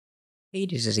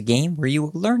Hades is a game where you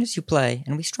will learn as you play,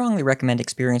 and we strongly recommend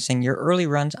experiencing your early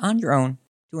runs on your own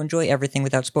to enjoy everything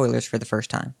without spoilers for the first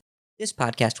time. This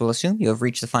podcast will assume you have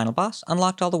reached the final boss,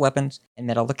 unlocked all the weapons, and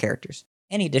met all the characters.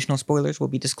 Any additional spoilers will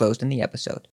be disclosed in the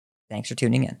episode. Thanks for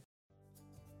tuning in.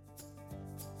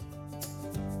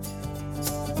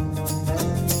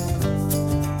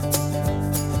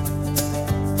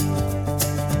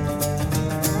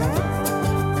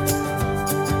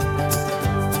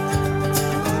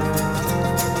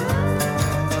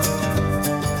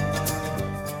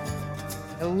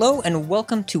 Hello and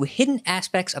welcome to Hidden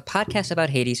Aspects, a podcast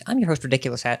about Hades. I'm your host,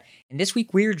 Ridiculous Hat, and this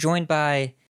week we're joined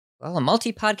by, well, a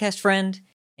multi-podcast friend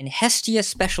and Hestia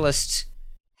specialist,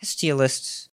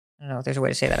 Hestialist. I don't know if there's a way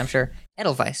to say that, I'm sure.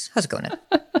 Edelweiss. How's it going, Ed?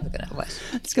 How's it going, Edelweiss?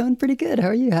 It's going pretty good. How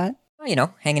are you, Hat? Well, you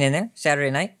know, hanging in there. Saturday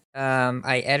night.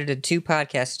 I edited 2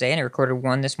 podcasts today, and I recorded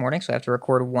 1 this morning, so I have to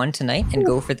record 1 tonight and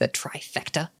go for the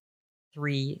trifecta.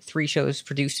 Three shows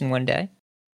produced in 1 day.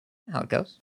 How it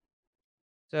goes.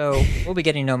 So we'll be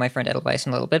getting to know my friend Edelweiss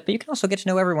in a little bit, but you can also get to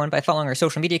know everyone by following our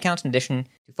social media accounts in addition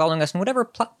to following us on whatever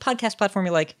podcast platform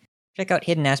you like. Check out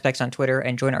Hidden Aspects on Twitter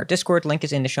and join our Discord. Link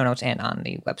is in the show notes and on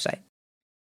the website.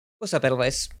 What's up,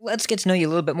 Edelweiss? Let's get to know you a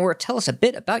little bit more. Tell us a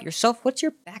bit about yourself. What's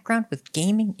your background with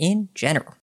gaming in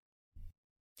general?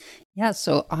 Yeah,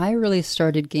 so I really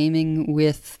started gaming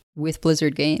with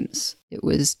Blizzard games. It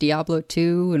was Diablo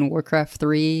 2 and Warcraft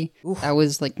 3. Oof. That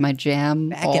was like my jam.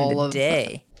 Back in the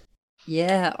day.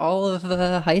 Yeah, all of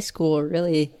high school,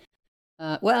 really.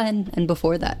 And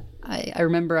before that. I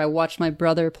remember I watched my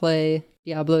brother play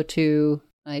Diablo 2.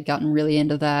 I had gotten really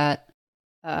into that.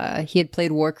 He had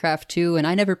played Warcraft 2, and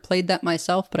I never played that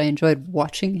myself, but I enjoyed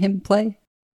watching him play.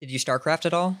 Did you StarCraft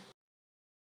at all?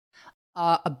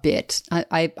 A bit.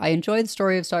 I enjoyed the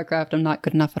story of StarCraft. I'm not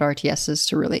good enough at RTSs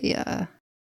to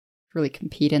really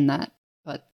compete in that.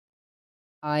 But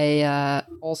I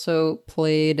also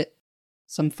played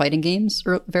some fighting games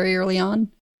very early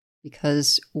on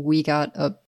because we got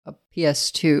a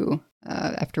PS2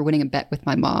 after winning a bet with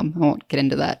my mom. I won't get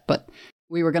into that, but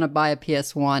we were going to buy a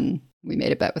PS1. We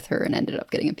made a bet with her and ended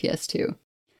up getting a PS2.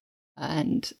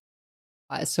 And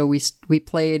so we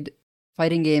played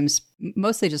fighting games,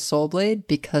 mostly just Soul Blade,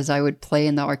 because I would play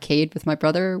in the arcade with my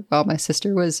brother while my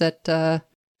sister was at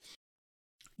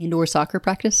indoor soccer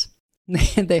practice.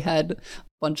 They had a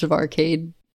bunch of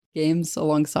arcade games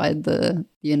alongside the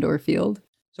indoor field.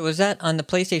 So was that on the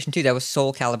PlayStation 2? That was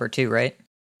Soul Calibur 2, right?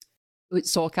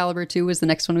 Soul Calibur 2 was the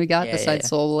next one we got, besides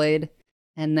Soul Blade.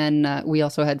 And then we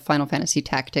also had Final Fantasy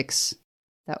Tactics.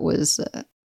 That was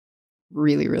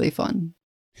really, really fun.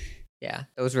 Yeah,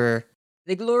 those were...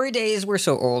 The glory days were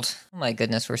so old. Oh my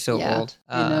goodness, we're so old.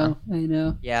 I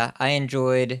know. Yeah, I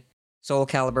enjoyed Soul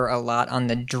Calibur a lot on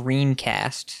the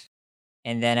Dreamcast.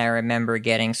 And then I remember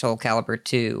getting Soul Calibur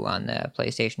 2 on the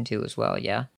PlayStation 2 as well,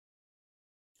 yeah.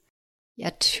 Yeah,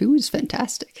 2 is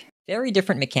fantastic. Very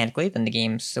different mechanically than the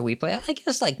games that we play. I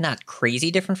guess, like, not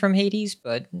crazy different from Hades,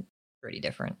 but pretty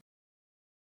different.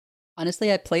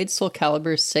 Honestly, I played Soul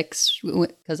Calibur 6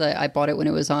 because I bought it when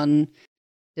it was on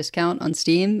discount on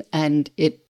Steam, and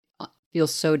it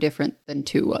feels so different than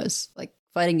 2 was. Like,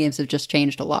 fighting games have just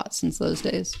changed a lot since those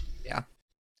days. Yeah.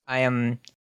 I am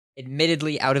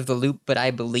admittedly out of the loop, but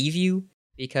I believe you,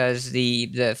 because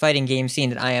the fighting game scene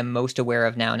that I am most aware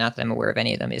of now, not that I'm aware of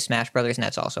any of them, is Smash Brothers, and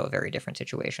that's also a very different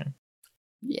situation.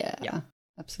 Yeah.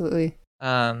 Absolutely.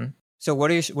 So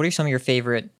what are some of your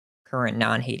favorite current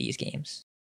non-Hades games?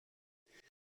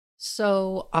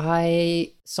 So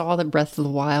I saw that Breath of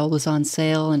the Wild was on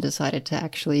sale and decided to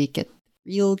actually get the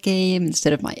real game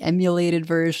instead of my emulated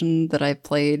version that I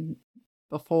played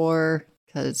before,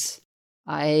 because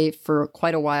I, for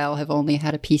quite a while, have only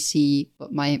had a PC,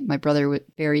 but my brother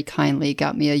very kindly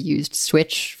got me a used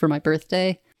Switch for my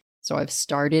birthday. So I've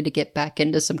started to get back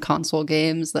into some console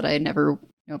games that I had never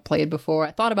played before.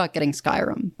 I thought about getting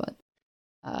Skyrim, but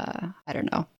I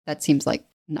don't know. That seems like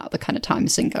not the kind of time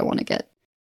sink I want to get.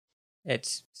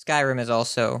 Skyrim has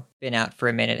also been out for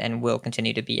a minute and will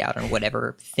continue to be out on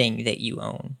whatever thing that you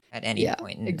own at any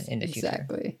point in the future.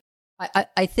 Exactly.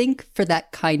 I think for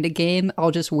that kind of game,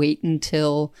 I'll just wait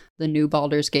until the new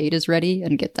Baldur's Gate is ready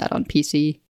and get that on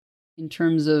PC. In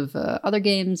terms of other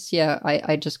games,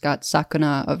 I just got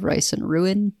Sakuna of Rice and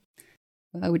Ruin,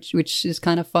 which is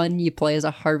kind of fun. You play as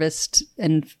a harvest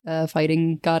and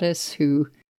fighting goddess who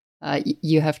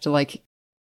you have to like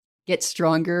get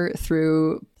stronger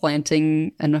through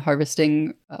planting and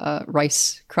harvesting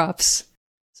rice crops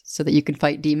so that you can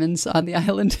fight demons on the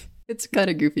island. It's kind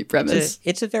of goofy premise.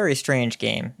 It's a very strange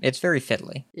game. It's very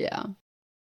fiddly. Yeah.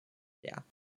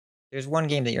 There's one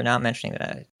game that you're not mentioning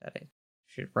that I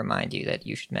should remind you that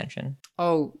you should mention.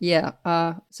 Oh, yeah.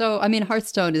 So, I mean,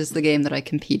 Hearthstone is the game that I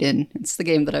compete in. It's the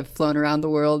game that I've flown around the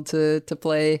world to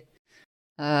play.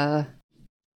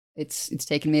 It's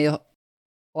taken me a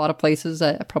lot of places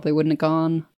I probably wouldn't have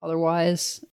gone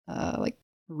otherwise, like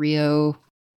Rio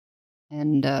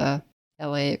and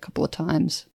LA a couple of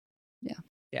times.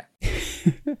 Yeah.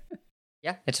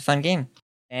 Yeah, it's a fun game.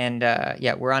 And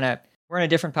yeah, we're on a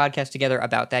different podcast together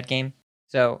about that game.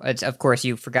 So it's, of course,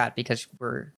 you forgot because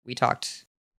we talked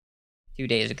 2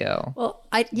 days ago. Well,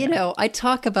 I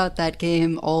talk about that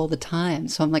game all the time,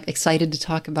 so I'm like excited to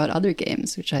talk about other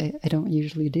games, which I don't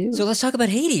usually do. So let's talk about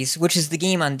Hades, which is the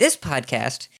game on this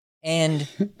podcast. And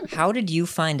how did you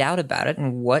find out about it,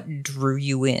 and what drew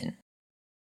you in?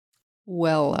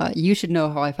 Well, you should know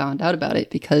how I found out about it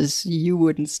because you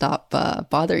wouldn't stop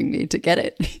bothering me to get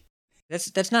it.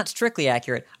 That's not strictly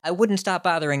accurate. I wouldn't stop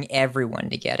bothering everyone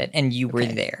to get it, and you were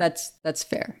there. That's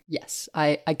fair. Yes,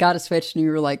 I got a Switch, and you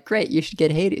were like, "Great, you should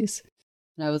get Hades."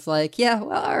 And I was like, "Yeah,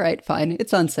 well, all right, fine.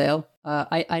 It's on sale."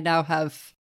 I now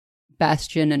have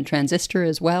Bastion and Transistor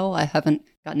as well. I haven't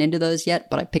gotten into those yet,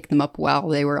 but I picked them up while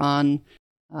they were on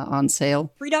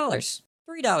sale.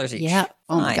 $3 each. Yeah.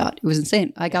 Oh my god, it was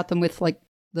insane. I got them with like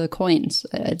the coins.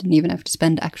 I didn't even have to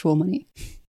spend actual money.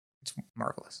 It's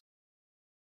marvelous.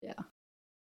 Yeah.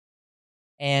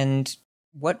 And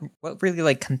what really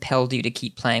like compelled you to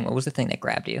keep playing? What was the thing that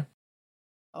grabbed you?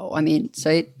 Oh, I mean,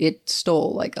 so it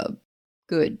stole like a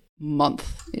good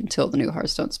month until the new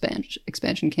Hearthstone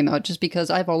expansion came out, just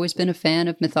because I've always been a fan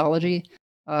of mythology.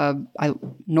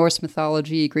 Norse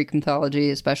mythology, Greek mythology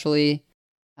especially.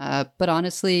 But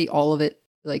honestly, all of it,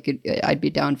 like I'd be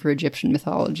down for Egyptian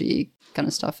mythology kind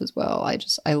of stuff as well.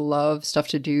 I love stuff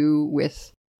to do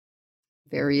with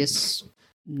various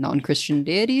non-Christian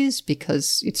deities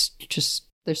because it's just,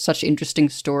 there's such interesting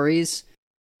stories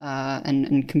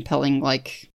and compelling,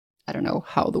 like, I don't know,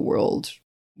 how the world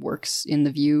works in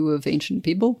the view of ancient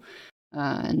people.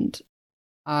 And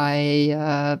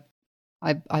I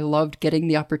loved getting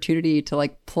the opportunity to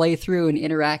like play through and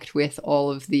interact with all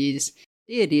of these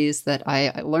deities that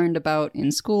I learned about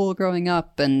in school growing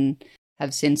up and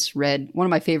have since read. One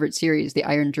of my favorite series, the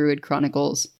Iron Druid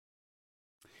Chronicles,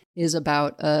 is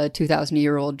about a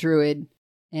 2,000-year-old druid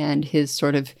and his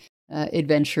sort of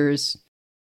adventures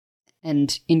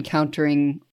and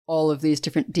encountering all of these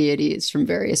different deities from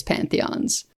various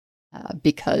pantheons,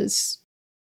 because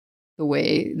the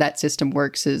way that system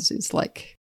works is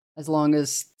like, as long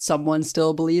as someone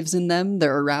still believes in them,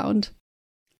 they're around.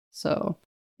 So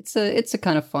it's a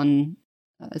kind of fun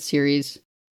series,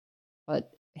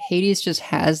 but Hades just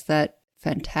has that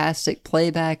fantastic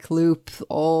playback loop.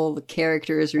 All the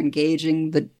characters are engaging,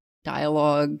 the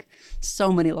dialogue,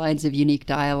 so many lines of unique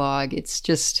dialogue. It's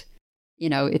just,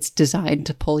 it's designed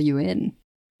to pull you in.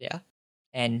 Yeah.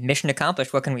 And mission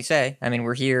accomplished, what can we say? I mean,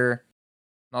 we're here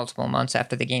multiple months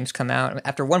after the games come out,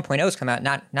 after 1.0's come out,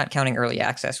 not counting early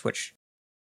access, which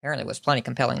apparently was plenty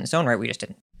compelling in its own right. We just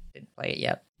didn't play it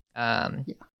yet.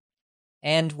 Yeah.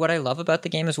 And what I love about the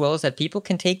game as well is that people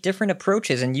can take different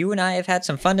approaches, and you and I have had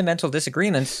some fundamental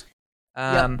disagreements.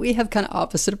 Yeah, we have kind of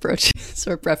opposite approaches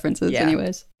or preferences,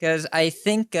 anyways. Because I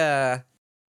think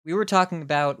we were talking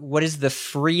about what is the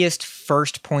freest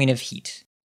first point of heat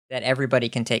that everybody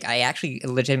can take. I actually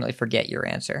legitimately forget your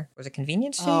answer. Was it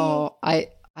convenience? Oh, I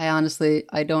honestly,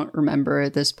 I don't remember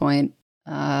at this point.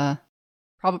 Probably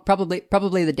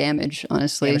the damage,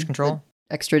 honestly. Damage control?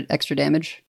 The extra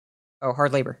damage. Oh,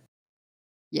 hard labor.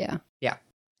 Yeah.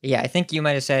 I think you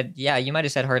might have said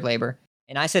hard labor.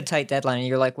 And I said tight deadline, and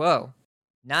you're like, whoa,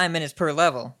 9 minutes per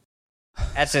level.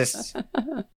 That's just,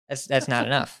 that's not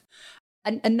enough.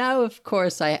 And now, of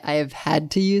course, I have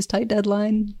had to use tight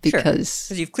deadline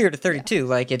because you've cleared a 32. Yeah.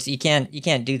 Like you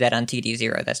can't do that on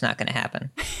TD0. That's not going to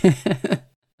happen.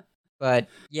 But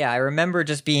yeah, I remember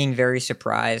just being very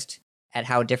surprised at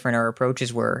how different our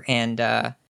approaches were, and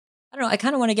I don't know. I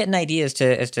kind of want to get an idea as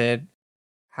to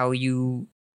how you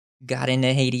got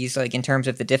into Hades, like in terms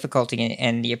of the difficulty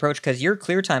and the approach, because your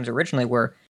clear times originally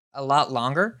were a lot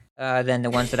longer than the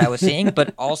ones that I was seeing,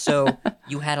 but also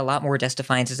you had a lot more Death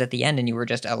Defiances at the end, and you were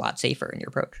just a lot safer in your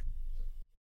approach.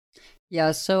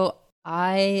 Yeah, so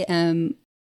I am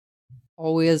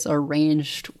always a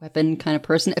ranged weapon kind of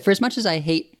person. For as much as I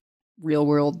hate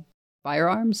real-world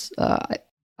firearms,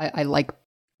 I like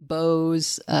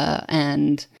bows,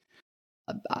 and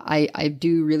I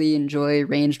do really enjoy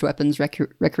ranged weapons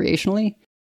recreationally.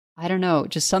 I don't know,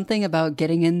 just something about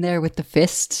getting in there with the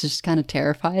fists just kind of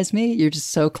terrifies me. You're just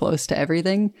so close to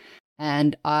everything.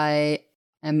 And I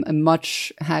am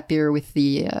much happier with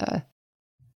the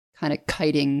kind of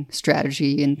kiting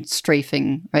strategy and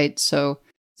strafing, right? So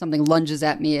something lunges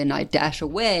at me and I dash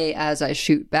away as I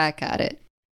shoot back at it.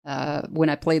 When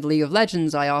I played League of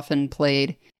Legends, I often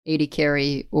played AD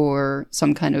carry or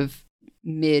some kind of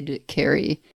mid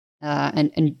carry,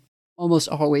 and almost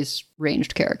always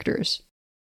ranged characters.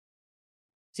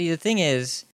 See, the thing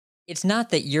is, it's not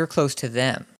that you're close to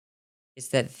them, it's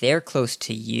that they're close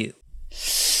to you.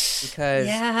 Because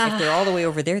if they're all the way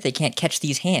over there, they can't catch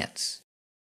these hands.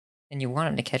 And you want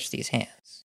them to catch these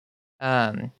hands.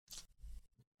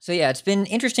 So yeah, it's been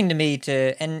interesting to me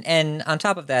to, and on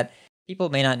top of that, people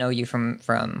may not know you from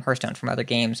Hearthstone, from other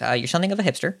games. You're something of a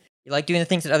hipster. You like doing the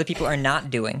things that other people are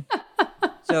not doing.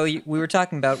 So we were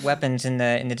talking about weapons in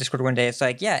the Discord one day. It's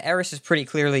like, yeah, Eris is pretty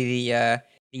clearly the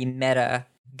meta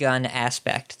gun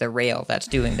aspect, the rail that's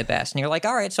doing the best. And you're like,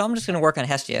 all right, so I'm just going to work on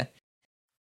Hestia.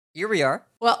 Here we are.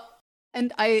 Well,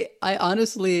 and I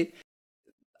honestly,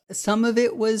 some of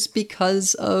it was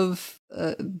because of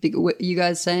you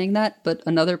guys saying that, but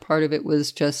another part of it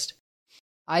was just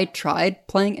I tried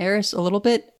playing Eris a little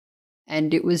bit,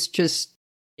 and it was just...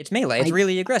 It's melee. It's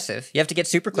really aggressive. You have to get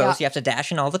super close. You have to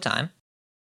dash in all the time.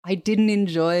 I didn't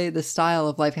enjoy the style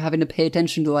of like having to pay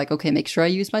attention to like, okay, make sure I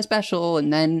use my special,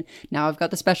 and then now I've got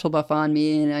the special buff on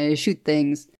me and I shoot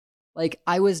things. Like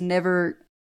I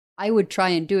would try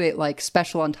and do it like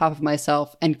special on top of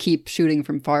myself and keep shooting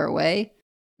from far away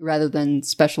rather than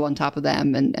special on top of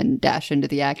them and dash into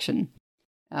the action.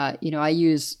 I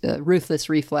use Ruthless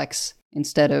Reflex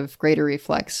instead of Greater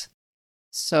Reflex.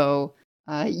 So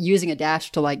using a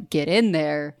dash to like get in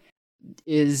there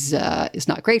is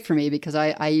not great for me because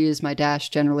I use my dash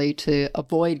generally to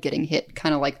avoid getting hit,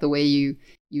 kind of like the way you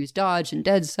use dodge in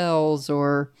Dead Cells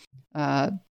or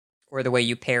the way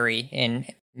you parry in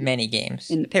many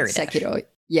games in parry Sekiro.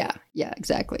 Dash. Yeah,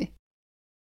 exactly.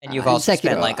 And you've also Sekiro,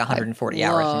 spent like 140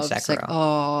 hours in Sekiro.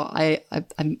 I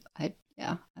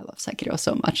love Sekiro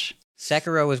so much.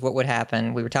 Sekiro is what would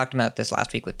happen. We were talking about this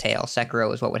last week with Tail.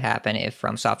 Sekiro is what would happen if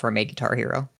From Software made Guitar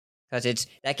Hero, because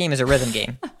that game is a rhythm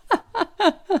game.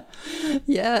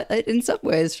 Yeah, in some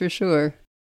ways, for sure.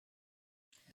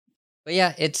 But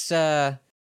yeah, it's been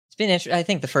interesting. I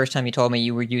think the first time you told me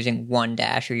you were using one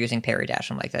dash or using parry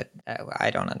dash, I'm like, that I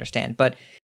don't understand. But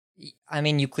I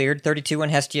mean, you cleared 32 on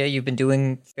Hestia. You've been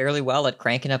doing fairly well at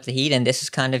cranking up the heat, and this is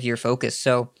kind of your focus.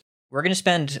 So we're going to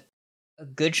spend a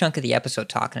good chunk of the episode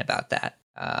talking about that.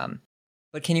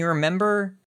 But can you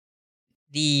remember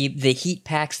the heat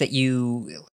packs that do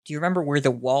you remember where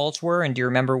the walls were, and do you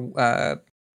remember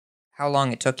how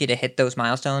long it took you to hit those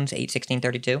milestones, 8, 16,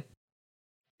 32?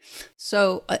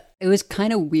 So it was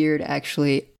kind of weird,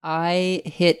 actually. I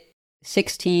hit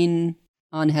 16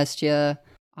 on Hestia.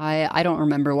 I don't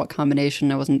remember what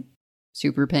combination. I wasn't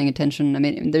super paying attention. I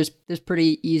mean, there's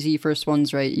pretty easy first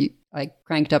ones, right? I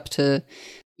cranked up to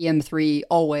EM3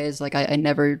 always. Like I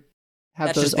never have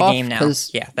that's those just the off. game now.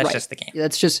 Yeah, that's right, just the game.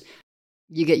 That's just,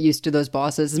 you get used to those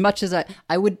bosses. As much as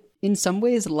I would, in some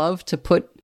ways, love to put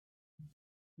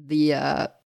the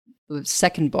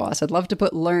second boss. I'd love to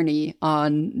put Lerny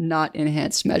on not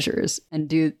enhanced measures and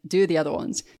do the other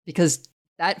ones, because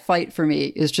that fight for me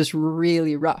is just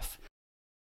really rough.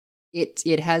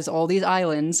 It has all these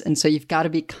islands, and so you've got to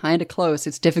be kind of close.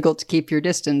 It's difficult to keep your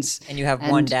distance. And you have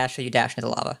one dash, so you dash into the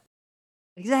lava.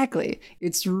 Exactly.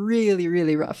 It's really,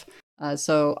 really rough.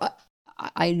 So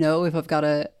I know if I've got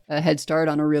a head start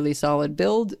on a really solid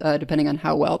build, depending on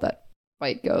how well that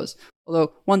fight goes.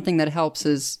 Although one thing that helps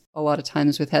is a lot of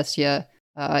times with Hestia,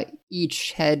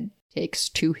 each head takes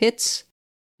 2 hits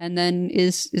and then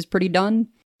is pretty done.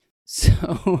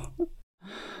 So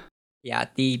yeah,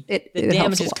 the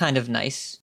damage is kind of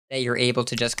nice that you're able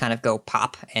to just kind of go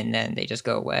pop and then they just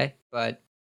go away. But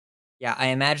yeah, I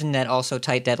imagine that also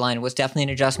tight deadline was definitely an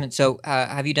adjustment. So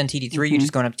have you done TD3? Mm-hmm. You're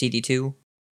just going up to TD2?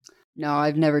 No,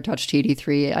 I've never touched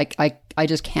TD3. I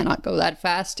just cannot go that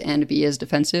fast and be as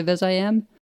defensive as I am.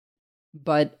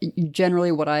 But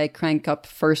generally what I crank up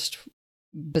first,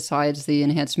 besides the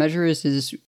enhanced measures,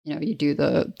 is you do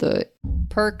the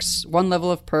perks, 1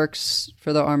 level of perks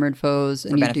for the armored foes,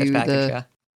 and you do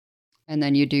and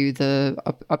then you do the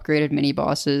upgraded mini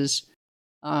bosses.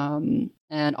 And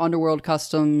Underworld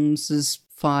Customs is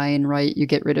fine, right? You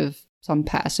get rid of some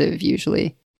passive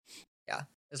usually. Yeah,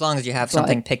 as long as you have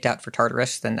something picked out for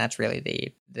Tartarus, then that's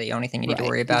really the only thing you need to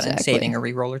worry about, and saving a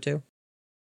reroll or 2.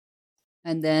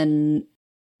 And then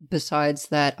besides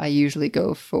that, I usually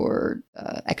go for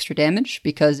extra damage,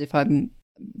 because if I'm,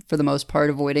 for the most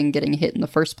part, avoiding getting hit in the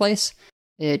first place,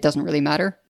 it doesn't really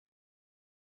matter.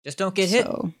 Just don't get hit.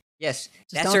 Yes,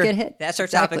 Just don't get hit. That's our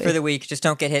topic for the week. Just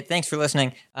don't get hit. Thanks for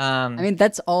listening. I mean,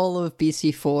 that's all of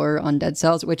BC4 on Dead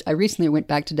Cells, which I recently went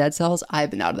back to Dead Cells. I've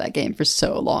been out of that game for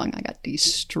so long. I got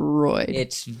destroyed.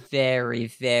 It's very,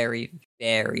 very,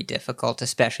 very difficult,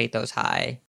 especially at those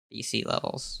high BC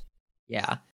levels.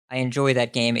 Yeah, I enjoy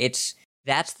that game.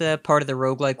 That's the part of the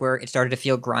roguelike where it started to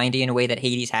feel grindy in a way that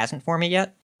Hades hasn't for me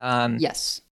yet.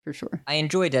 Yes, for sure. I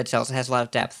enjoy Dead Cells. It has a lot of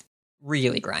depth.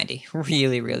 Really grindy.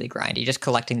 Really, really grindy. Just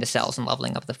collecting the cells and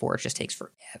leveling up the forge just takes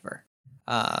forever.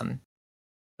 But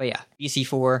yeah,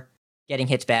 BC4, getting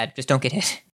hit's bad. Just don't get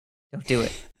hit. Don't do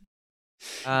it.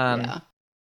 Yeah.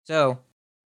 So,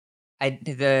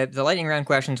 the lightning round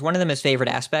questions, one of them is favorite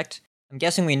aspect. I'm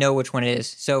guessing we know which one it is.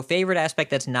 So, favorite aspect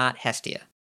that's not Hestia.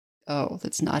 Oh,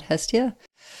 that's not Hestia?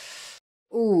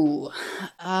 Ooh,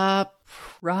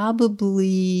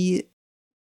 probably...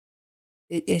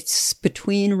 It's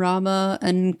between Rama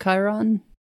and Chiron.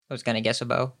 I was going to guess a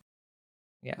bow.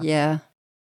 Yeah.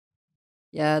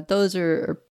 Yeah, those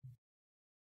are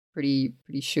pretty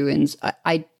shoo-ins.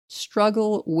 I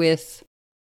struggle with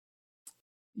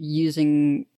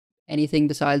using anything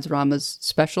besides Rama's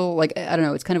special. Like, I don't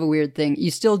know, it's kind of a weird thing.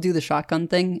 You still do the shotgun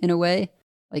thing in a way.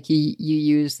 Like, you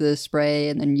use the spray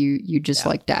and then you just,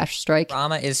 like, dash strike.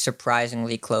 Rama is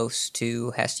surprisingly close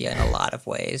to Hestia in a lot of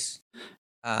ways.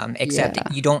 Except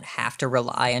you don't have to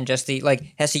rely on just the,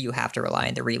 like, Hestia, you have to rely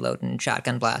on the reload and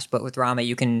shotgun blast, but with Rama,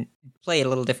 you can play it a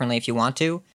little differently if you want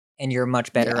to, and you're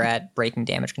much better at breaking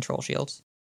damage control shields.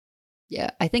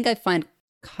 Yeah, I think I find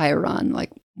Chiron,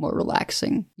 like, more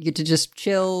relaxing. You get to just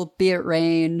chill, be at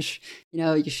range,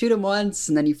 you shoot him once,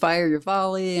 and then you fire your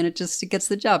volley, and it gets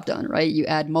the job done, right? You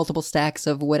add multiple stacks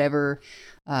of whatever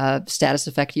status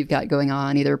effect you've got going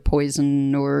on, either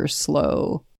poison or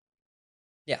slow.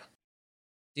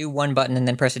 Do one button and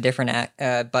then press a different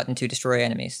button to destroy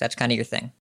enemies. That's kind of your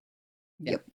thing.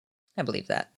 Yep. I believe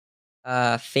that.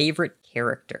 Favorite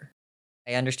character.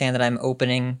 I understand that I'm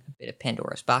opening a bit of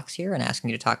Pandora's box here and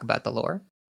asking you to talk about the lore.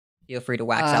 Feel free to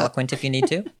wax eloquent if you need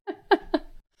to.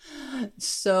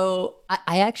 So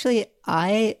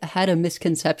I had a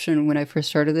misconception when I first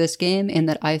started this game in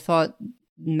that I thought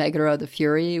Megara the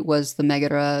Fury was the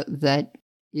Megara that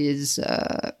is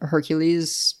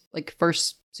Hercules' like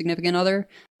first significant other.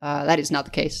 That is not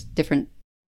the case. Different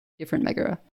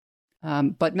Megara.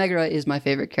 But Megara is my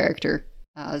favorite character.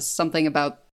 Something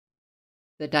about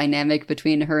the dynamic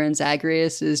between her and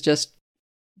Zagreus is just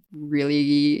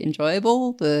really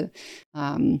enjoyable.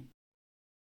 I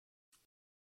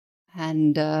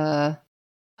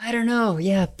don't know.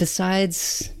 Yeah.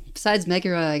 Besides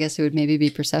Megara, I guess it would maybe be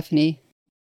Persephone.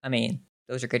 I mean,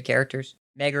 those are good characters.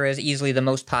 Megara is easily the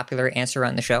most popular answer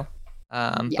on the show.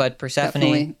 But Persephone,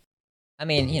 definitely. I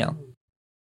mean,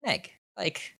 Meg,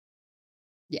 like,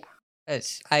 yeah,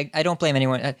 I don't blame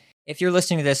anyone. If you're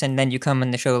listening to this and then you come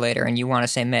in the show later and you want to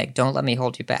say Meg, don't let me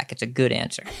hold you back. It's a good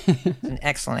answer. It's an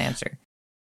excellent answer.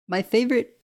 My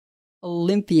favorite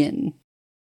Olympian,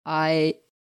 I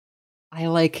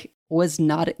was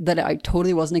not, that I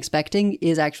totally wasn't expecting,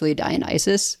 is actually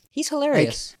Dionysus. He's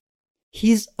hilarious. Like,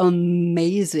 he's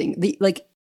amazing.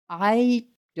 I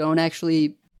don't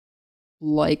actually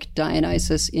like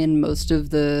Dionysus in most of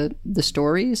the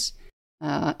stories,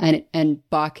 and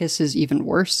Bacchus is even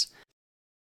worse.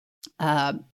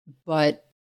 But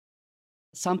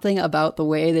something about the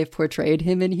way they've portrayed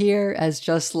him in here as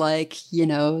just like,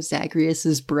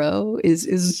 Zagreus's bro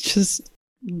is just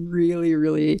really,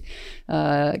 really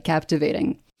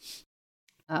captivating.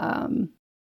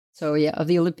 So yeah, of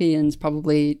the Olympians,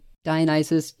 probably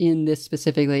Dionysus in this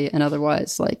specifically, and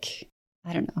otherwise, like,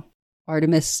 I don't know,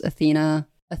 Artemis, Athena.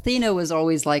 Athena was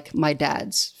always like my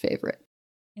dad's favorite.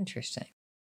 Interesting.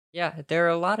 Yeah, there are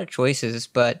a lot of choices,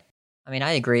 but I mean,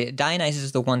 I agree. Dionysus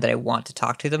is the one that I want to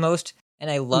talk to the most,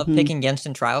 and I love picking against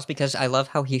in trials because I love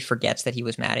how he forgets that he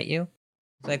was mad at you.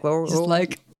 It's like, well,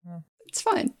 it's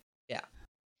fine. Yeah.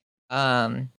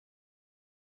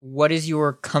 What is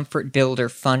your comfort build or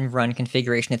fun run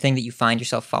configuration, the thing that you find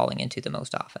yourself falling into the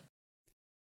most often?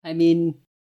 I mean,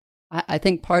 I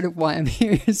think part of why I'm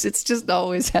here is it's just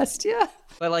always Hestia.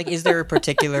 But like, is there a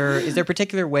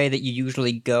particular way that you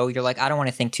usually go? You're like, I don't want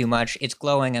to think too much. It's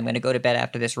glowing. I'm going to go to bed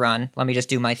after this run. Let me just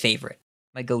do my favorite,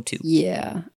 my go-to.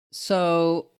 Yeah.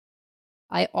 So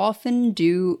I often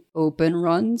do open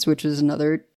runs, which is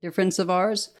another difference of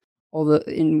ours. Although,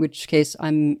 in which case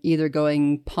I'm either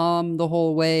going Palm the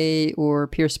whole way, or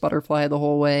Pierce Butterfly the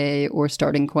whole way, or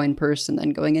starting Coin Purse and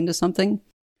then going into something.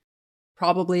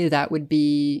 Probably that would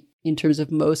be, in terms of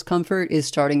most comfort, is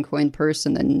starting Coin Purse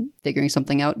and then figuring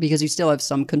something out, because you still have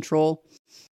some control.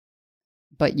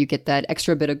 but you get that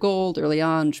extra bit of gold early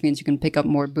on, which means you can pick up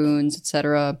more boons,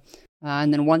 etc.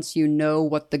 And then once you know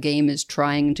what the game is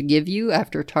trying to give you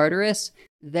after Tartarus,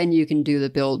 then you can do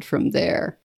the build from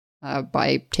there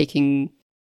by taking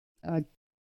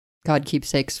God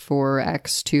Keepsakes for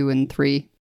Acts 2 and 3.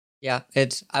 Yeah,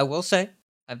 I will say,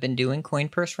 I've been doing coin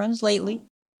purse runs lately.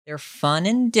 They're fun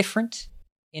and different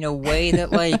in a way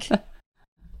that, like,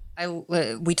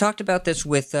 we talked about this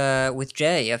with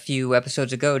Jay a few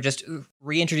episodes ago, just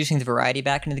reintroducing the variety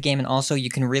back into the game, and also you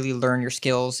can really learn your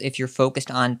skills if you're focused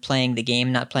on playing the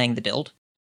game, not playing the build.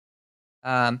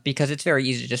 Because it's very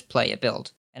easy to just play a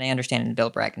build. And I understand in the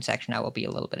build bragging section I will be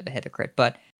a little bit of a hypocrite,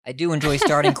 but I do enjoy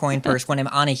starting coin purse when I'm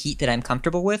on a heat that I'm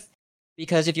comfortable with.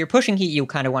 Because if you're pushing heat, you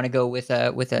kind of want to go with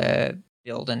a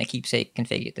build and a keepsake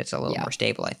config that's a little more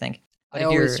stable, I think. But I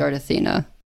always start Athena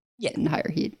in higher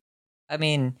heat. I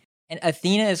mean, and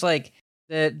Athena is like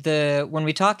the when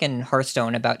we talk in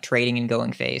Hearthstone about trading and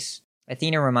going face,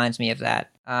 Athena reminds me of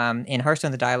that. In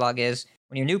Hearthstone, the dialogue is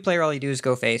when you're a new player, all you do is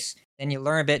go face. Then you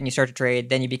learn a bit and you start to trade.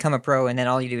 Then you become a pro, and then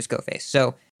all you do is go face.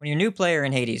 So when you're a new player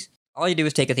in Hades, all you do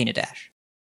is take Athena Dash.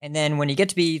 And then when you get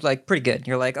to be like pretty good,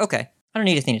 you're like, okay, I don't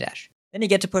need Athena Dash. Then you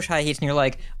get to push high heats, and you're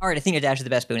like, all right, Athena Dash is the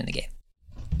best boon in the game.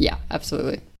 Yeah,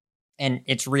 absolutely. And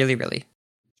it's really, really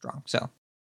strong. So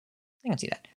I can see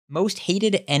that. Most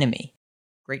hated enemy.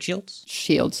 Great Shields?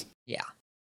 Shields. Yeah.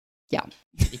 Yeah.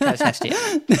 Because Hestia.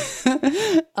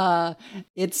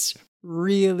 It's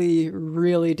really,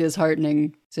 really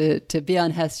disheartening to be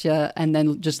on Hestia and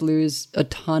then just lose a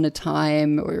ton of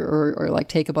time or like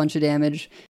take a bunch of damage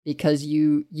because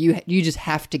you just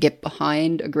have to get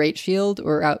behind a Great Shield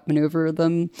or outmaneuver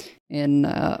them in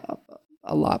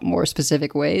a lot more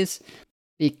specific ways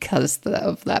because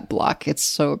of that block. It's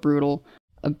so brutal.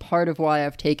 A part of why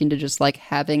I've taken to just like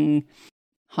having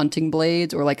hunting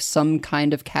blades or like some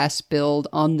kind of cast build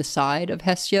on the side of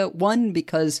Hestia. One,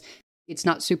 because it's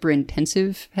not super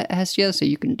intensive Hestia, so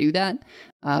you can do that.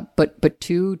 But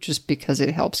two, just because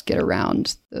it helps get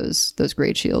around those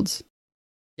Great Shields.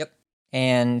 Yep.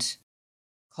 And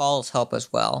calls help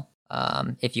as well,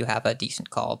 if you have a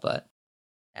decent call, but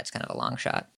that's kind of a long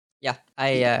shot. Yeah,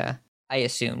 I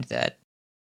assumed that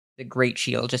the Great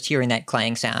Shield, just hearing that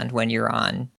clang sound when you're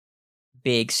on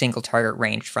big single target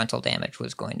ranged frontal damage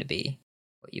was going to be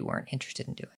what you weren't interested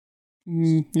in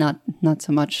doing. Not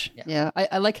so much. Yeah,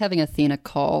 I like having Athena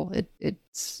call.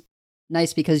 It's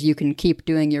nice because you can keep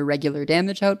doing your regular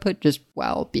damage output just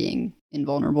while being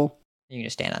invulnerable. You can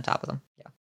just stand on top of them.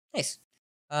 Yeah. Nice.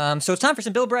 So it's time for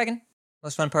some build bragging.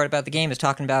 Most fun part about the game is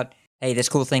talking about, hey, this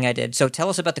cool thing I did. So tell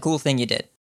us about the cool thing you did.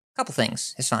 A couple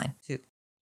things is fine, too.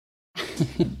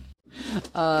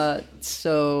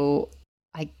 So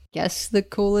I guess the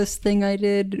coolest thing I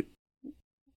did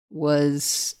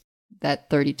was that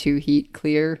 32 heat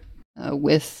clear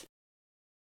with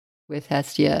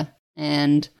Hestia,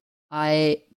 and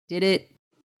I did it.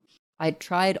 I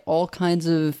tried all kinds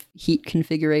of heat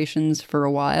configurations for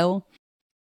a while,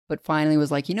 but finally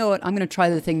was like, you know what? I'm going to try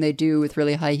the thing they do with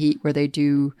really high heat, where they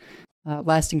do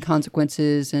lasting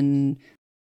consequences and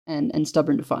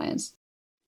stubborn defiance.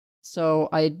 So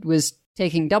I was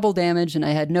taking double damage, and I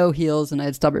had no heals, and I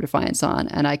had stubborn defiance on,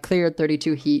 and I cleared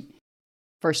 32 heat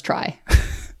first try.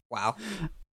 Wow.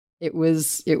 It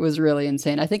was really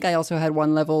insane. I think I also had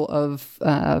one level of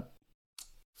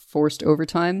forced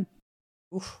overtime.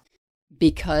 Oof.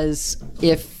 Because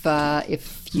if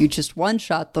you just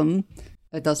one-shot them,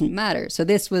 it doesn't matter. So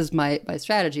this was my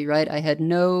strategy, right? I had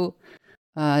no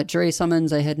jury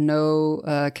summons, I had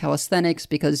no calisthenics,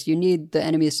 because you need the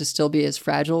enemies to still be as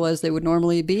fragile as they would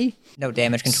normally be. No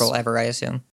damage control ever, I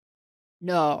assume.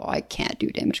 No, I can't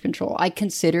do damage control. I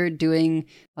considered doing,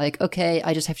 like, okay,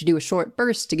 I just have to do a short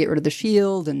burst to get rid of the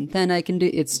shield, and then I can do...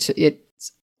 It's an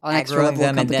extra level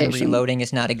them of and then reloading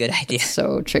is not a good idea. It's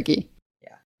so tricky.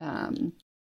 Yeah.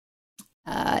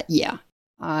 Yeah.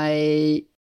 I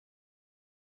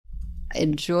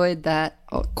enjoyed that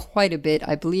quite a bit.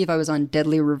 I believe I was on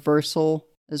Deadly Reversal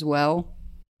as well.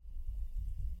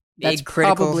 Big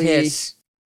critical hits.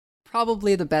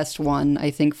 Probably the best one,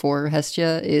 I think, for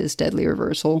Hestia is Deadly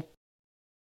Reversal.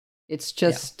 It's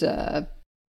just... I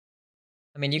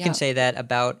mean, you can say that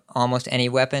about almost any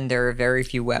weapon. There are very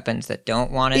few weapons that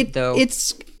don't want it, though.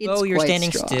 It's you're quite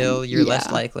standing strong. still, you're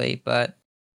less likely, but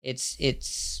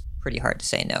it's pretty hard to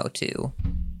say no to.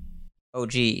 Oh,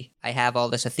 gee, I have all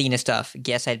this Athena stuff.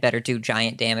 Guess I'd better do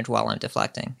giant damage while I'm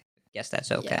deflecting. Guess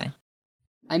that's okay. Yeah.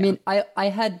 I mean, I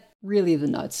had really the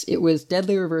nuts. It was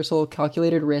Deadly Reversal,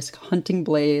 Calculated Risk, Hunting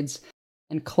Blades,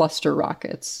 and Cluster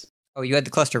Rockets. Oh, you had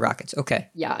the Cluster Rockets. Okay.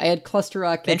 Yeah, I had Cluster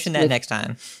Rockets. Mention that next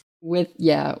time.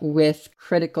 With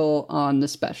critical on the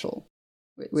special,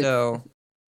 With So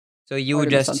you would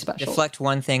Artemis on just special. deflect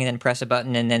one thing and then press a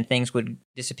button, and then things would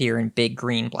disappear in big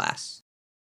green blasts.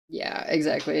 Yeah,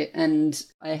 exactly. And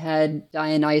I had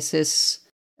Dionysus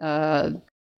on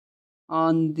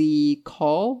the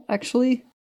call, actually.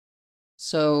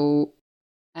 So,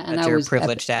 and That's I your was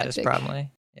privilege status, epic.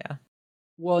 probably. Yeah.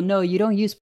 Well, no, you don't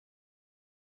use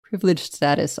privileged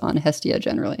status on Hestia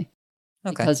generally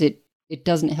Okay. because it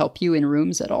doesn't help you in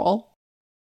rooms at all.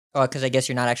 Oh, because I guess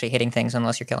you're not actually hitting things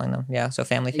unless you're killing them. Yeah, so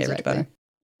family favorite's better.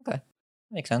 Okay.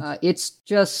 Makes sense. It's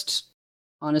just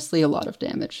honestly a lot of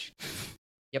damage.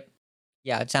 Yep.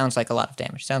 Yeah, it sounds like a lot of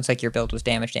damage. Sounds like your build was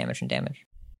damage, damage, and damage.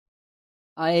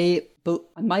 I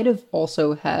might have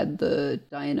also had the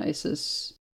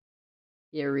Dionysus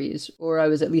Ares, or I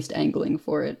was at least angling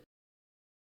for it.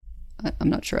 I'm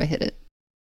not sure I hit it.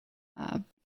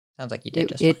 Sounds like you did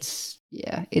just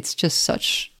fine. It's just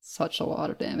such a lot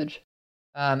of damage.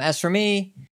 As for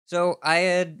me, so I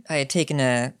had taken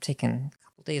a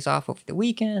couple days off over the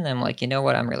weekend. I'm like, you know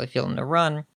what? I'm really feeling the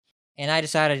run, and I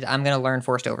decided I'm gonna learn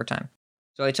forced overtime.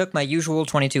 So I took my usual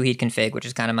 22 heat config, which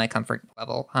is kind of my comfort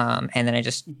level, and then I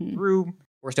just threw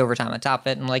forced overtime on top of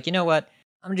it. And I'm like, you know what?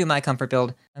 I'm gonna do my comfort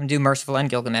build. I'm gonna do Merciful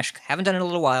End Gilgamesh. Haven't done it in a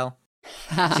little while.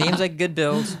 Seems like a good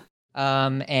build.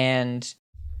 And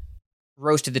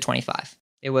roasted the 25.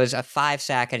 It was a 5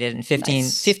 sack. I did it in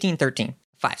 15-13.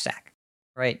 5 sack.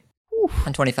 Right? Oof.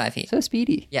 On 25 heat. So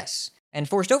speedy. Yes. And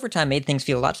forced overtime made things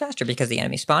feel a lot faster because the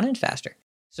enemy spawned in faster.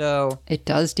 So it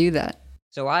does do that.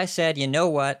 So I said, you know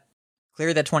what?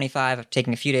 Clear that 25. I'm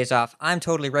taking a few days off. I'm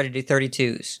totally ready to do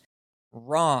 32s.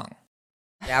 Wrong.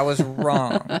 That was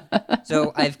wrong.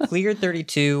 So I've cleared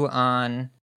 32 on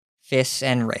Fists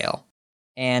and Rail.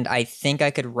 And I think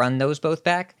I could run those both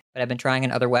back, but I've been trying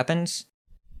on other weapons.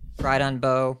 Tried on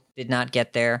bow, did not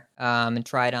get there. And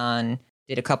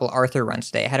did a couple Arthur runs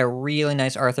today. I had a really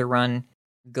nice Arthur run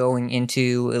going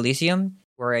into Elysium,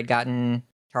 where I'd gotten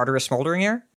Tartarus Smoldering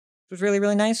Air, which was really,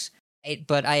 really nice.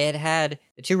 But I had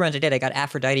the 2 runs I did. I got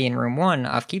Aphrodite in room 1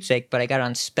 off Keepsake, but I got it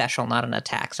on special, not on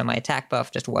attack. So my attack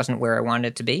buff just wasn't where I wanted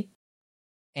it to be.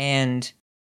 And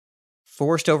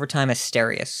forced overtime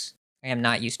Asterius. I am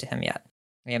not used to him yet.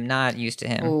 I am not used to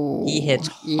him. Oh, He hits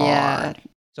hard. Yeah.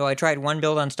 So I tried one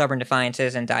build on Stubborn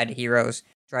Defiances and died to heroes.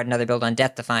 Tried another build on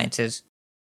Death Defiances.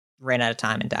 Ran out of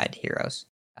time and died to heroes.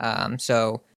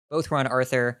 So both were on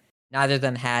Arthur. Neither of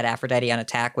them had Aphrodite on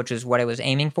attack, which is what I was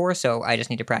aiming for, so I just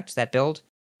need to practice that build.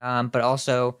 But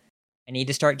also, I need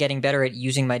to start getting better at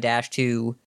using my dash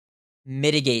to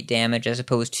mitigate damage as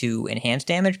opposed to enhance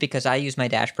damage, because I use my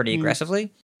dash pretty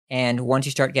aggressively. And once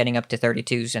you start getting up to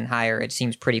 32s and higher, it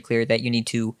seems pretty clear that you need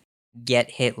to get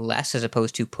hit less as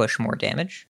opposed to push more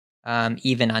damage,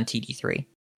 even on TD3.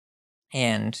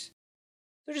 And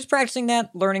so just practicing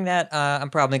that, learning that, I'm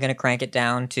probably going to crank it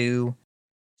down to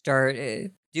start...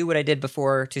 do what I did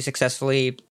before to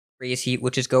successfully raise heat,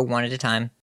 which is go one at a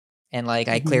time. And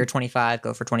I clear 25,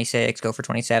 go for 26, go for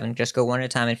 27, just go one at a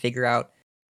time and figure out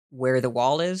where the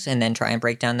wall is and then try and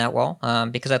break down that wall.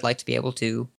 Because I'd like to be able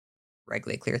to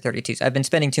regularly clear 32s. I've been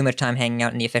spending too much time hanging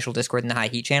out in the official Discord in the high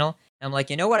heat channel. And I'm like,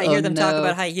 you know what? I hear them talk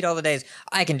about high heat all the days.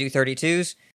 I can do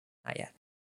 32s. Not yet.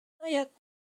 Not yet.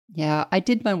 Yeah, I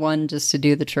did my one just to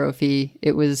do the trophy.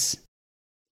 It was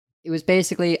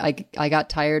basically, I got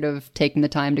tired of taking the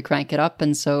time to crank it up,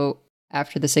 and so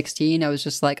after the 16, I was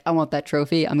just like, I want that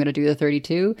trophy, I'm going to do the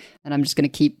 32, and I'm just going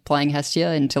to keep playing Hestia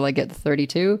until I get the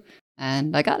 32,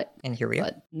 and I got it. And here we are.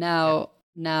 But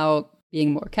now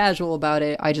being more casual about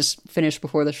it, I just finished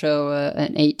before the show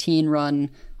an 18 run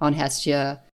on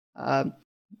Hestia.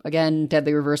 Again,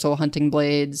 Deadly Reversal, Hunting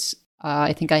Blades.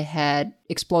 I think I had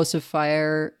Explosive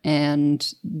Fire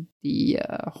and the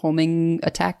homing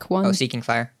attack one. Oh, Seeking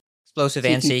Fire. Explosive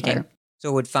and Seeking. Fire. So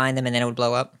it would find them and then it would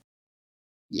blow up.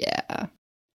 Yeah,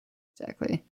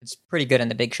 exactly. It's pretty good in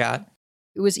the big shot.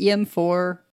 It was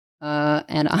EM4,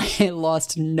 and I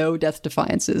lost no Death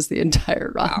Defiances the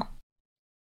entire run. Wow.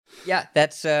 Yeah,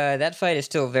 that fight is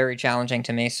still very challenging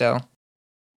to me, so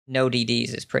no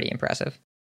DDs is pretty impressive.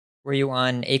 Were you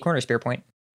on Acorn or Spear Point?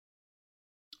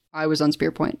 I was on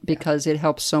Spear Point because it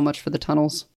helps so much for the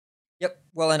tunnels. Yep.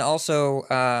 Well, and also,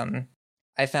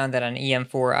 I found that on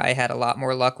EM4 I had a lot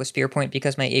more luck with Spear Point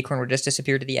because my Acorn would just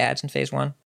disappear to the ads in Phase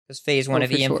 1. Because Phase 1 of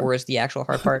EM4 is the actual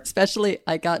hard part. Especially,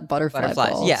 I got Butterflies.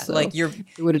 Balls, yeah, so your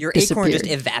Acorn just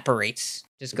evaporates,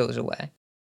 just goes away.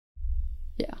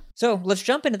 Yeah. So let's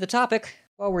jump into the topic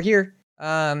while we're here.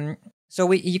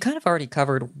 So you kind of already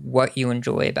covered what you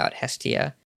enjoy about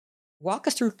Hestia. Walk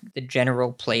us through the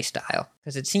general play style,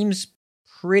 because it seems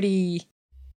pretty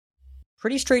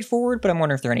straightforward, but I'm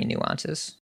wondering if there are any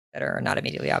nuances that are not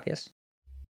immediately obvious.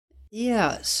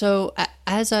 Yeah, so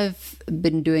as I've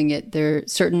been doing it, there are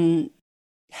certain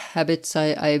habits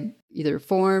I either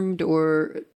formed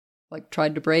or like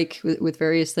tried to break with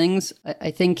various things.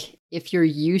 I think if you're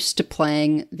used to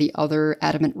playing the other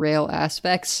Adamant Rail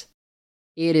aspects,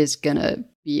 it is gonna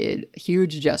be a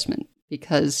huge adjustment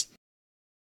because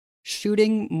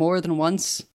shooting more than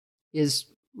once is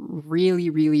really,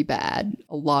 really bad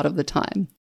a lot of the time.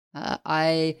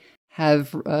 I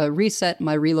have reset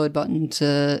my reload button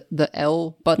to the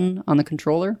L button on the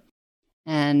controller,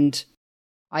 and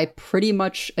I pretty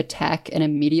much attack and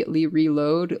immediately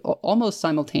reload almost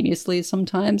simultaneously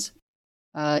sometimes.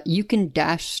 You can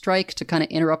dash strike to kind of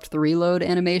interrupt the reload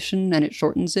animation, and it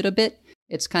shortens it a bit.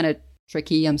 It's kind of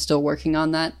tricky. I'm still working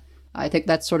on that. I think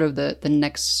that's sort of the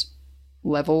next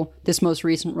level. This most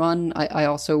recent run, I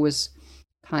also was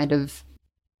kind of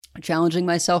challenging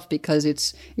myself because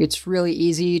it's really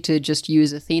easy to just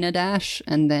use Athena dash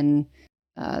and then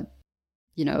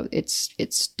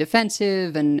it's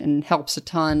defensive and helps a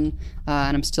ton,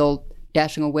 and I'm still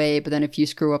dashing away, but then if you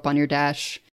screw up on your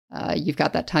dash, you've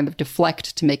got that time of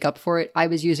deflect to make up for it. I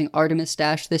was using Artemis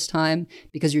dash this time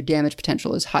because your damage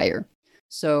potential is higher.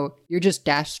 So you're just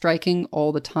dash striking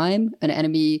all the time. An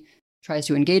enemy tries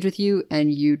to engage with you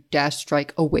and you dash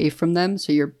strike away from them,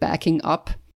 so you're backing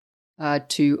up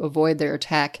to avoid their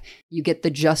attack. You get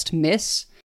the just miss.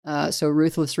 So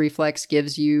Ruthless Reflex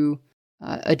gives you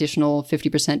additional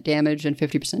 50% damage and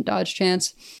 50% dodge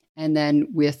chance. And then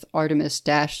with Artemis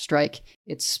Dash Strike,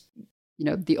 it's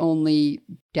the only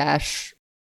dash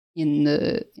in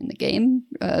the game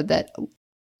that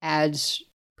adds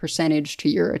percentage to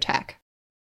your attack.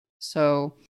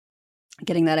 So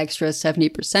getting that extra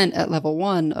 70% at level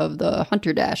 1 of the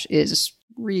Hunter Dash is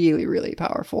really, really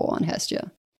powerful on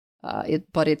Hestia.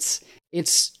 But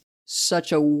it's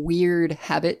such a weird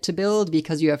habit to build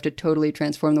because you have to totally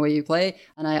transform the way you play.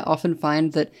 And I often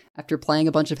find that after playing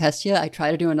a bunch of Hestia, I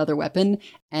try to do another weapon,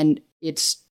 and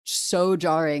it's so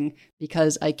jarring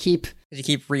because I keep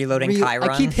reloading Chiron.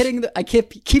 I keep hitting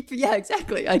yeah,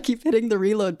 exactly. I keep hitting the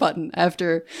reload button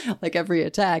after like every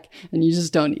attack, and you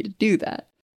just don't need to do that.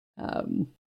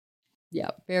 Yeah,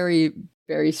 very,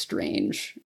 very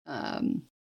strange.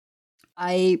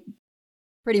 I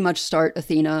pretty much start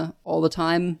Athena all the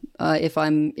time if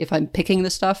I'm picking the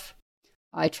stuff.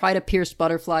 I tried a Pierced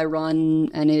Butterfly run,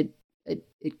 and it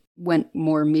went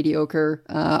more mediocre.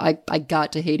 I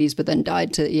got to Hades, but then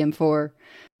died to EM4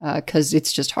 because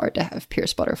it's just hard to have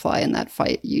Pierced Butterfly in that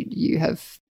fight. You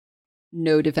have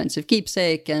no defensive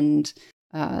keepsake, and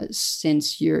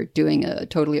since you're doing a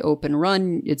totally open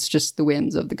run, it's just the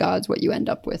whims of the gods what you end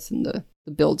up with, and the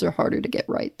builds are harder to get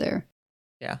right there.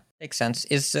 Yeah, makes sense.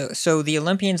 So the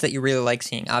Olympians that you really like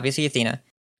seeing, obviously Athena.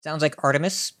 Sounds like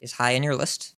Artemis is high in your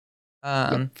list.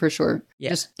 Yeah, for sure. Yeah.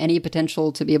 Just any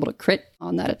potential to be able to crit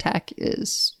on that attack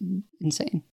is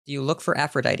insane. Do you look for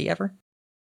Aphrodite ever?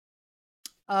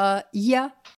 Yeah,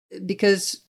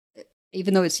 because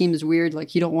even though it seems weird,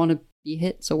 like you don't want to be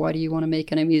hit, so why do you want to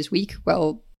make enemies weak?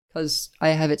 Well, because I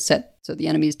have it set so the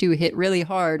enemies do hit really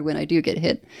hard when I do get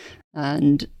hit.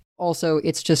 And also,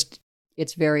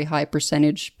 it's very high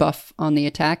percentage buff on the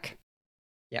attack.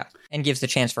 Yeah, and gives the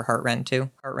chance for Heartrend too.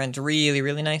 Heartrend's really,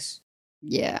 really nice.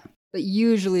 Yeah, but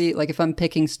usually, like if I'm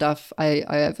picking stuff, I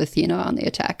have Athena on the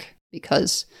attack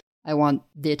because I want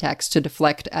the attacks to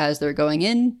deflect as they're going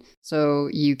in, so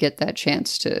you get that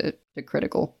chance to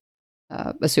critical,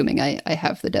 assuming I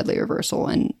have the Deadly Reversal.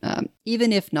 And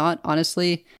even if not,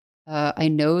 honestly, I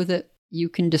know that you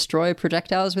can destroy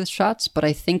projectiles with shots, but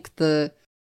I think the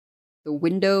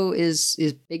window is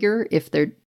bigger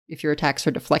if your attacks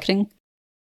are deflecting.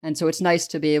 And so it's nice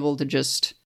to be able to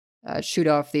just shoot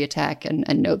off the attack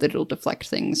and know that it'll deflect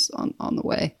things on the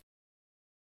way.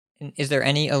 And is there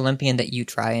any Olympian that you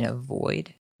try and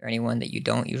avoid? Or anyone that you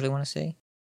don't usually want to see?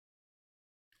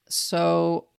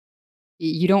 So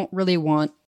you don't really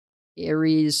want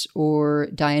Ares or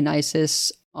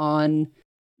Dionysus on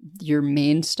your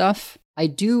main stuff. I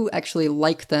do actually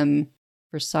like them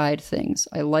for side things.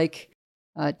 I like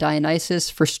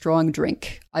Dionysus for Strong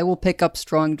Drink. I will pick up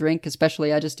Strong Drink,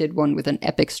 especially I just did one with an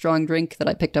epic Strong Drink that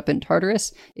I picked up in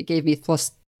Tartarus. It gave me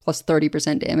plus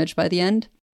 30% damage by the end.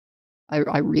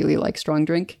 I really like Strong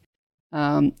Drink.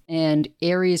 And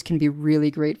Ares can be really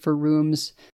great for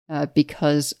rooms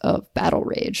because of Battle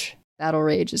Rage. Battle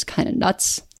Rage is kind of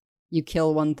nuts. You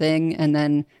kill one thing, and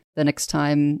then the next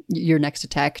time, your next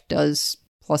attack does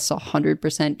plus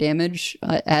 100% damage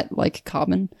at like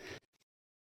common.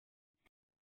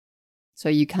 So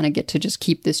you kind of get to just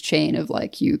keep this chain of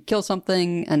like you kill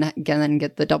something and then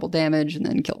get the double damage, and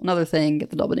then kill another thing,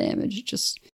 get the double damage. It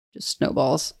just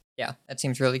snowballs. Yeah, that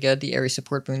seems really good. The area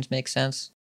support boons make sense.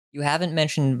 You haven't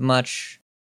mentioned much.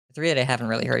 The three that I haven't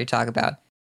really heard you talk about: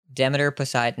 Demeter,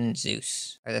 Poseidon,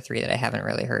 Zeus are the three that I haven't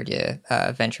really heard you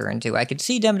venture into. I could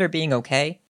see Demeter being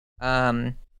okay.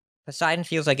 Poseidon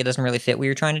feels like it doesn't really fit what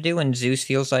you're trying to do, and Zeus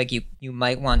feels like you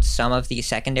might want some of the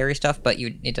secondary stuff, but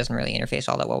it doesn't really interface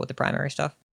all that well with the primary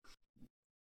stuff.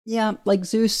 Yeah, like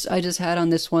Zeus, I just had on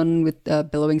this one with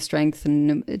billowing strength,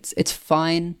 and it's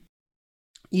fine.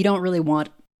 You don't really want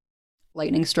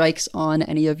lightning strikes on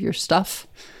any of your stuff,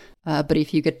 but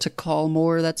if you get to call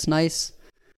more, that's nice.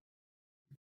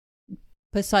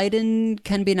 Poseidon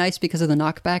can be nice because of the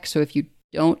knockback, so if you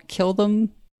don't kill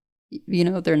them,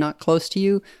 they're not close to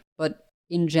you. But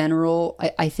in general,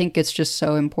 I think it's just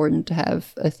so important to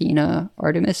have Athena,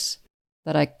 Artemis,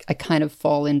 that I kind of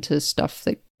fall into stuff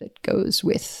that goes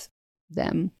with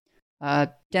them.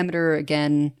 Demeter,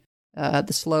 again,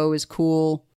 the slow is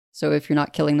cool, so if you're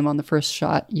not killing them on the first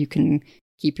shot, you can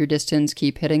keep your distance,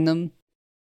 keep hitting them.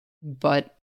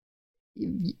 But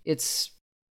it's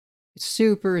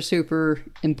super, super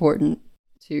important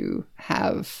to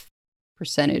have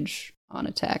percentage on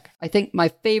attack. I think my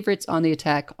favorites on the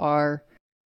attack are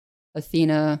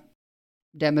Athena,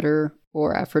 Demeter,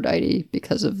 or Aphrodite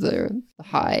because of the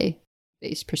high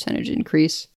base percentage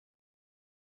increase.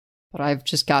 But I've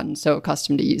just gotten so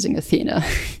accustomed to using Athena.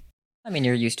 I mean,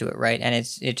 you're used to it, right? And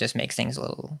it just makes things a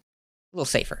little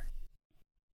safer.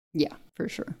 Yeah, for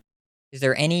sure. Is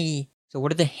there any... So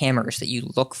what are the hammers that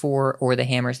you look for or the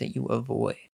hammers that you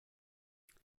avoid?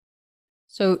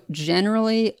 So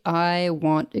generally, I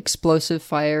want explosive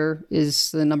fire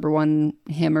is the number one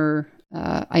hammer.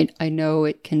 I know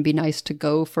it can be nice to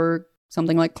go for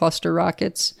something like cluster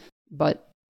rockets, but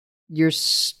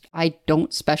I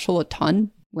don't special a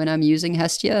ton when I'm using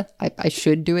Hestia. I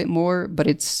should do it more, but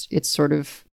it's sort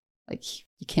of like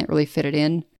you can't really fit it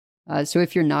in. So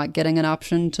if you're not getting an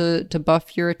option to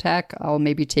buff your attack, I'll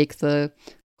maybe take the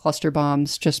cluster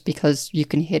bombs just because you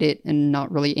can hit it and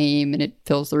not really aim and it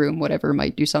fills the room, whatever,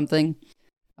 might do something.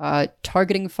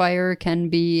 Targeting fire can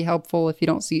be helpful if you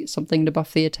don't see something to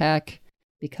buff the attack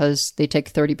because they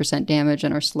take 30% damage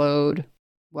and are slowed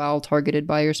while targeted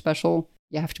by your special.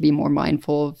 You have to be more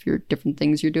mindful of your different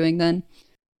things you're doing then.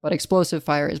 But explosive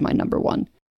fire is my number one,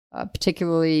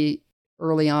 particularly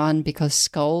early on because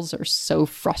skulls are so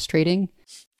frustrating.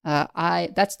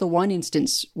 That's the one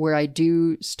instance where I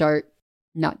do start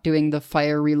not doing the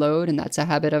fire reload, and that's a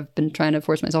habit I've been trying to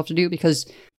force myself to do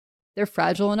because they're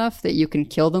fragile enough that you can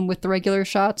kill them with the regular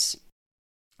shots.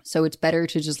 So it's better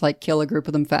to just like kill a group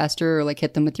of them faster or like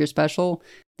hit them with your special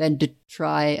than to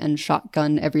try and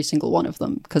shotgun every single one of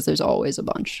them because there's always a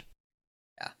bunch.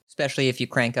 Yeah, especially if you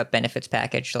crank up benefits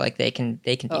package, so like they can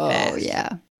be fast. Oh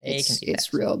yeah,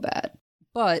 it's real bad.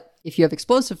 But if you have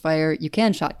explosive fire, you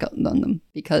can shotgun them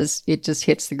because it just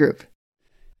hits the group.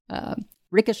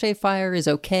 Ricochet fire is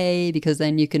okay because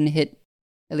then you can hit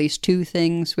at least two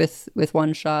things with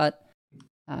one shot.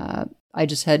 I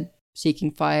just had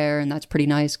Seeking Fire, and that's pretty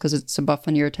nice because it's a buff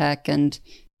on your attack, and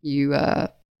you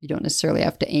don't necessarily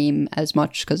have to aim as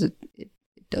much because it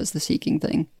does the seeking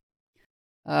thing.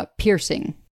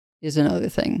 Piercing is another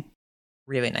thing.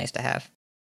 Really nice to have.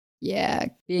 Yeah,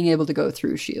 being able to go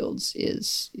through shields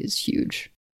is huge.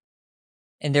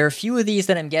 And there are a few of these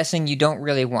that I'm guessing you don't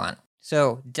really want.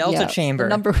 So, Delta Chamber.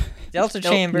 Delta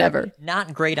Chamber, never.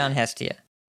 Not great on Hestia.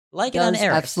 Like Does it on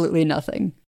Eris. Absolutely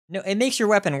nothing. No, it makes your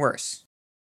weapon worse.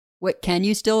 What, can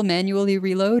you still manually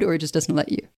reload, or it just doesn't let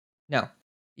you? No,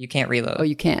 you can't reload. Oh,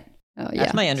 you can't. Oh, yeah.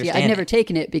 That's my understanding. See, I've never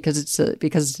taken it because it's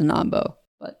a non-bow.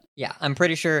 But yeah, I'm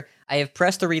pretty sure I have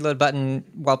pressed the reload button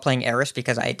while playing Eris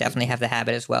because I definitely have the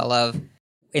habit as well of,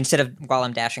 instead of while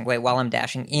I'm dashing away, while I'm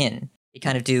dashing in, you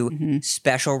kind of do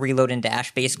special reload and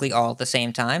dash basically all at the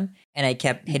same time. And I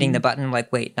kept hitting the button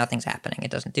like, wait, nothing's happening.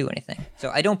 It doesn't do anything.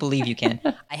 So I don't believe you can.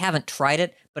 I haven't tried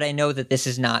it, but I know that this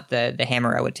is not the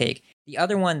hammer I would take. The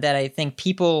other one that I think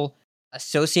people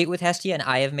associate with Hestia, and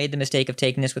I have made the mistake of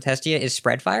taking this with Hestia, is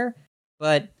Spread Fire.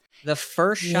 But the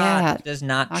first shot does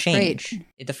not change.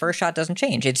 The first shot doesn't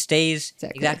change. It stays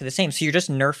exactly the same. So you're just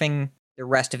nerfing the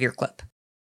rest of your clip.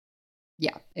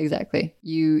 Yeah, exactly.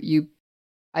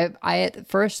 I at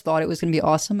first thought it was going to be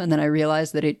awesome, and then I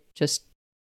realized that it just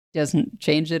doesn't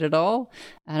change it at all.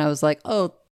 And I was like,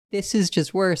 oh, this is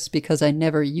just worse because I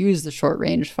never use the short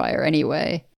range fire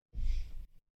anyway.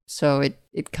 So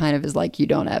it kind of is like you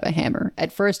don't have a hammer.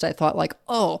 At first I thought like,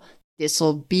 oh,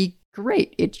 this'll be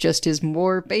great. It just is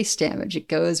more base damage. It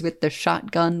goes with the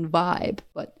shotgun vibe,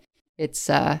 but it's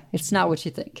not what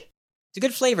you think. It's a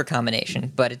good flavor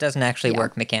combination, but it doesn't actually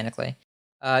work mechanically.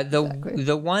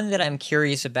 The one that I'm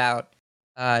curious about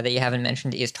that you haven't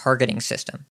mentioned is targeting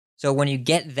system. So when you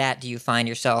get that, do you find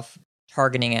yourself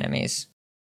targeting enemies?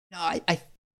 No, I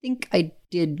think I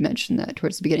did mention that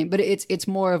towards the beginning, but it's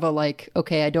more of a like,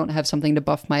 okay, I don't have something to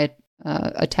buff my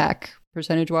attack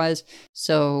percentage wise,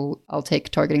 so I'll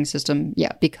take targeting system.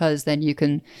 Yeah, because then you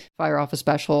can fire off a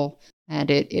special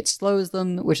and it slows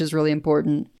them, which is really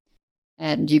important,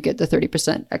 and you get the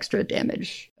 30% extra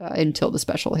damage until the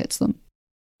special hits them.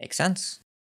 Makes sense.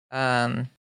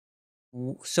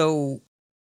 So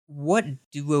what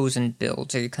duos and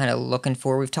builds are you kind of looking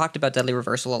for? We've talked about Deadly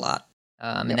Reversal a lot,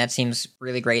 and that seems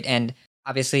really great. And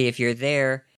obviously, if you're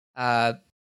there,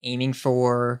 aiming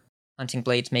for Hunting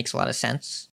Blades makes a lot of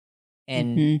sense.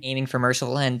 And aiming for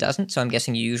Merciful End doesn't, so I'm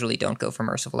guessing you usually don't go for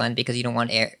Merciful End because you don't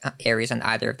want areas on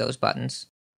either of those buttons.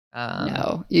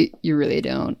 No, you really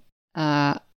don't.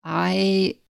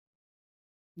 I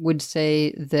would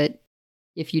say that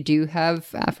if you do have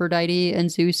Aphrodite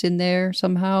and Zeus in there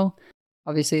somehow,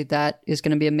 obviously that is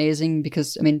going to be amazing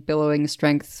because, I mean, Billowing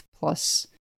Strength plus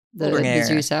the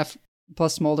Zeus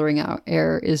plus Smoldering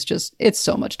Air is just, it's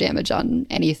so much damage on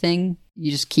anything.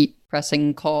 You just keep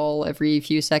pressing call every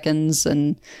few seconds,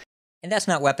 and that's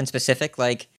not weapon specific.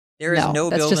 Like, there is no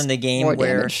build in the game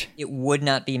where it would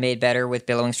not be made better with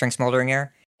Billowing Strength, Smoldering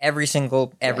Air.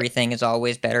 Everything is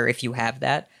always better if you have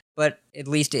that. But at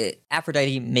least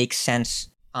Aphrodite makes sense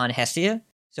on Hestia,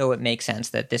 so it makes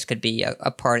sense that this could be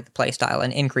a part of the playstyle,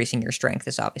 and increasing your strength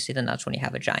is obviously the nuts when you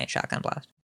have a giant shotgun blast.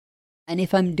 And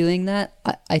if I'm doing that,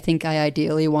 I think I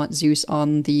ideally want Zeus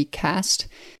on the cast,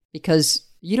 because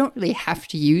you don't really have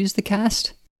to use the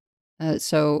cast.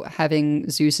 So having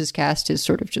Zeus's cast is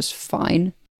sort of just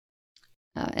fine.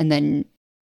 And then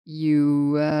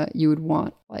you would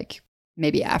want, like,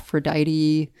 maybe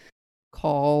Aphrodite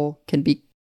call can be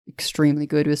extremely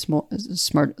good with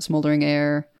Smoldering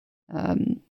Air.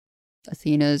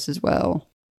 Athena's as well.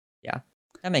 Yeah,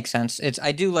 that makes sense.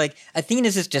 I do like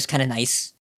Athena's is just kind of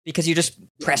nice because you're just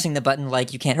pressing the button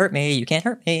like, you can't hurt me, you can't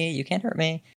hurt me, you can't hurt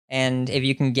me. And if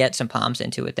you can get some palms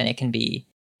into it, then it can be,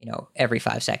 every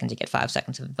 5 seconds you get 5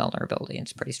 seconds of vulnerability, and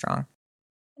it's pretty strong.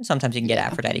 And sometimes you can get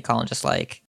Aphrodite calling just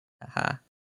like, haha,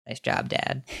 nice job,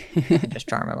 Dad. And just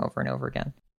charm him over and over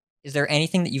again. Is there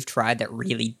anything that you've tried that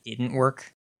really didn't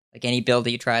work? Like any build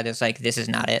that you tried that's like, this is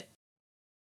not it?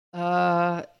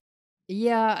 Yeah,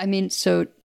 I mean, so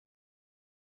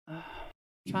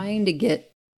trying to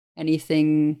get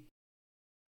anything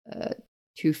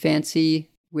too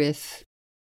fancy with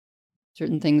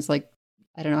certain things, like,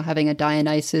 I don't know, having a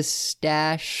Dionysus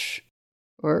stash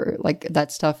or like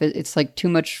that stuff, it's like too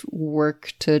much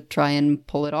work to try and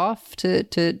pull it off to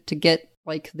get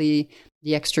like the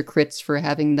extra crits for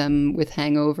having them with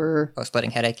Hangover. Oh,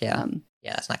 Splitting Headache, yeah.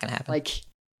 Yeah, that's not gonna happen. Like,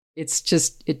 it's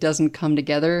just, it doesn't come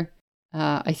together.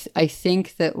 I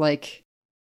think that, like,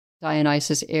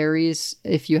 Dionysus Ares,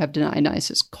 if you have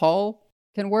Dionysus Call,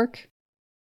 can work.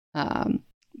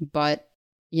 But,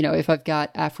 if I've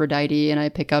got Aphrodite and I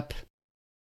pick up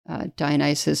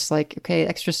Dionysus, like, okay,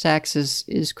 extra stacks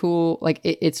is cool. Like,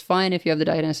 it's fine if you have the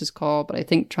Dionysus Call, but I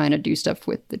think trying to do stuff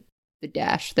with the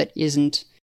dash that isn't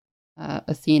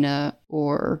Athena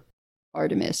or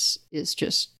Artemis is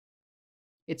just,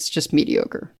 it's just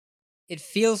mediocre. It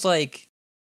feels like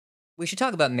we should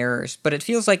talk about mirrors, but it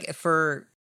feels like if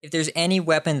there's any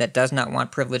weapon that does not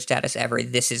want privilege status ever,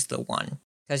 this is the one.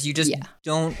 Because you just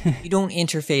don't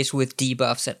interface with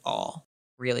debuffs at all,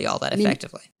 really, all that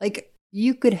effectively. Like,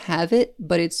 you could have it,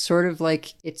 but it's sort of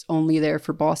like it's only there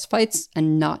for boss fights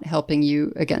and not helping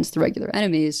you against the regular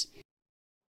enemies,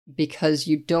 because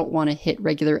you don't want to hit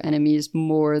regular enemies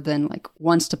more than like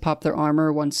once to pop their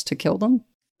armor, once to kill them.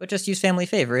 But just use Family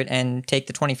Favorite and take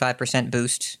the 25%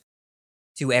 boost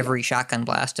to every shotgun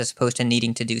blast, as opposed to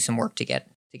needing to do some work to get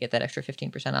that extra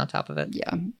 15% on top of it.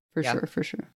 Yeah, for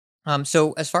sure.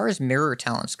 So as far as mirror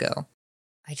talents go,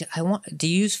 do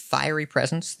you use Fiery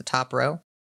Presence, the top row,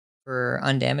 for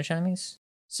undamaged enemies?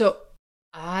 So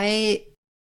I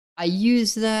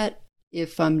use that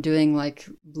if I'm doing like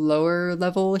lower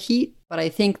level heat, but I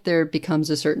think there becomes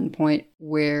a certain point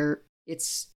where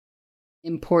it's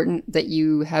important that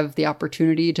you have the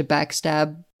opportunity to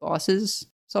backstab bosses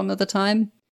some of the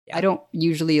time. Yeah. I don't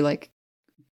usually like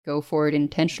go for it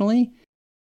intentionally,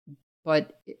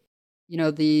 but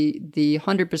the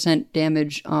 100%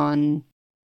 damage on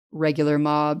regular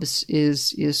mobs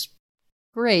is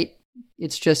great.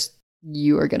 It's just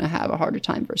you are going to have a harder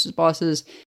time versus bosses,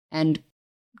 and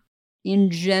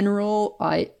in general,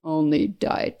 I only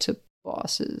die to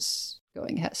bosses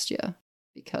going Hestia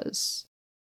because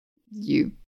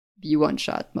you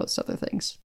one-shot most other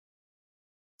things.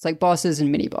 It's like bosses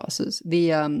and mini-bosses.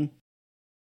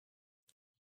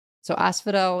 So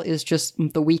Asphodel is just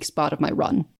the weak spot of my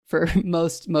run for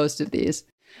most of these.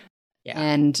 Yeah.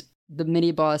 And the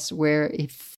mini boss where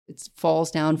it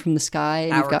falls down from the sky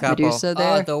and Power you've got couple. Medusa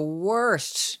there. Oh, the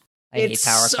worst. I hate It's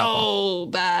power so couple.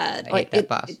 bad. I hate that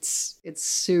boss. It's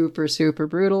super, super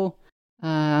brutal.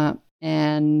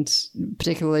 And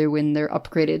particularly when they're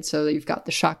upgraded, so you've got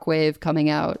the shockwave coming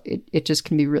out, it just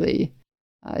can be really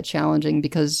challenging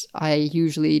because I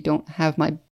usually don't have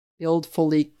my build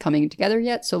fully coming together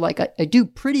yet. So like I do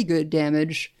pretty good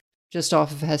damage just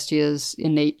off of Hestia's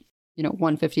innate,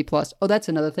 150 plus. Oh, that's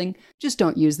another thing. Just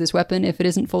don't use this weapon if it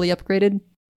isn't fully upgraded.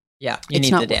 Yeah, you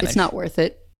need the damage. It's not worth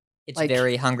it. It's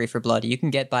very hungry for blood. You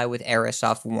can get by with Eris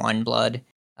off 1 blood,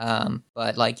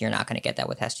 but like you're not going to get that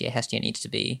with Hestia. Hestia you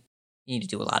need to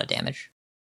do a lot of damage.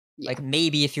 Yeah. Like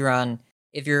maybe if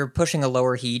you're pushing a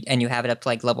lower heat and you have it up to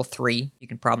like level 3, you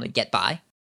can probably get by.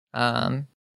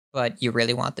 But you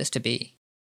really want this to be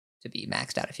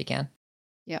maxed out if you can.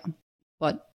 Yeah,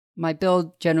 but my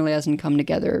build generally hasn't come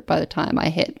together by the time I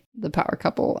hit the power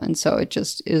couple, and so it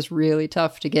just is really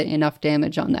tough to get enough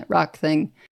damage on that rock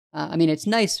thing. I mean, it's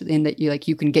nice in that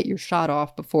you can get your shot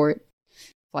off before it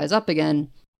flies up again,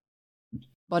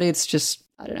 but it's just,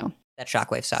 I don't know. That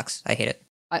shockwave sucks. I hate it.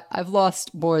 I've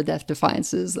lost more Death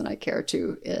Defiances than I care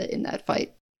to in that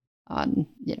fight on,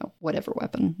 whatever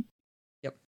weapon.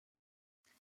 Yep.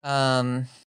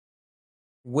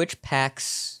 Which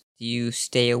packs do you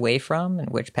stay away from, and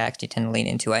which packs do you tend to lean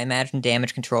into? I imagine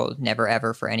damage control, never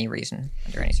ever for any reason.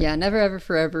 Yeah, never ever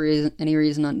for any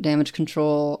reason on damage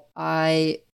control.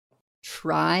 I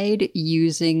tried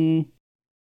using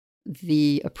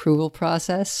the approval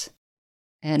process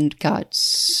and got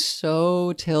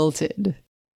so tilted.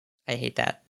 I hate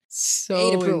that.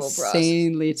 So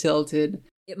insanely tilted.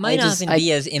 It might not even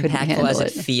be as impactful as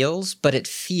it feels, but it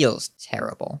feels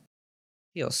terrible.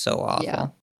 It feels so awful. Yeah.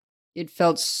 It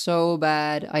felt so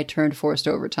bad, I turned forced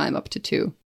overtime up to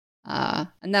 2.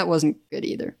 And that wasn't good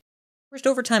either. Forced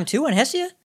overtime 2 on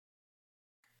Hestia?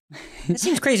 That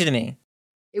seems crazy to me.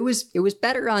 It was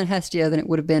better on Hestia than it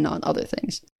would have been on other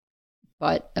things.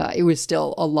 But it was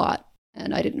still a lot,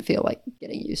 and I didn't feel like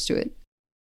getting used to it.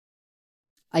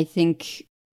 I think,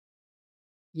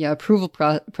 approval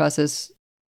process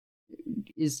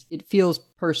it feels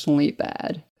personally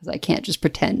bad, because I can't just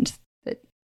pretend that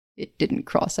it didn't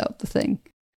cross out the thing.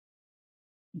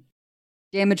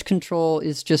 Damage control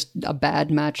is just a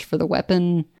bad match for the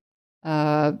weapon.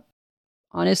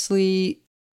 Honestly,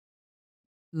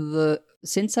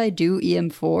 since I do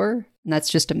EM4, and that's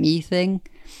just a me thing,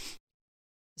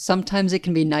 sometimes it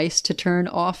can be nice to turn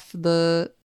off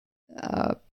the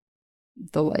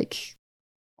like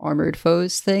armored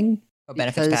foes thing. Oh,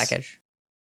 benefits package.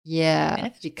 Yeah,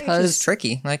 benefits because it's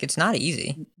tricky. Like, it's not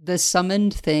easy. The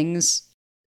summoned things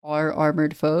are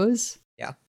armored foes.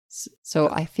 Yeah. So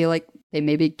I feel like they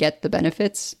maybe get the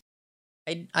benefits.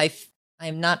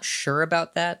 I'm not sure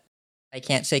about that. I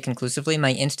can't say conclusively.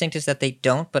 My instinct is that they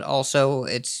don't, but also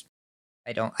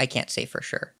I can't say for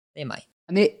sure. They might.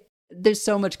 I mean, there's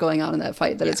so much going on in that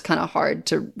fight that it's kind of hard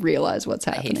to realize what's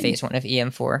happening. I hate phase 1 of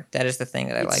EM4. That is the thing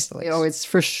that I like the least. It's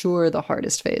for sure the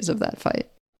hardest phase of that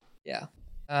fight. Yeah.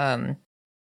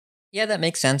 Yeah, that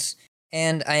makes sense.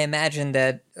 And I imagine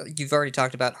that you've already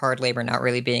talked about hard labor not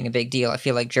really being a big deal. I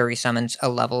feel like jury summons a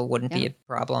level wouldn't be a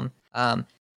problem.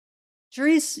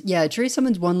 Jury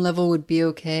summons 1 level would be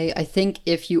okay. I think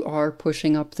if you are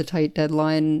pushing up the tight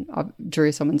deadline,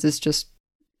 jury summons is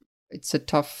it's a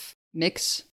tough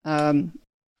mix.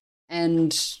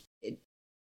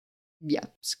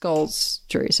 Skull's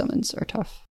jury summons are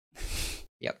tough.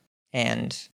 Yep.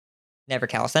 And never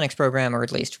calisthenics program, or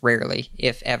at least rarely,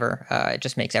 if ever. It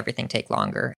just makes everything take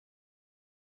longer.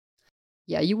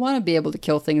 Yeah, you want to be able to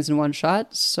kill things in one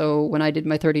shot. So when I did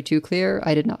my 32 clear,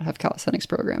 I did not have calisthenics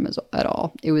program at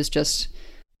all. It was just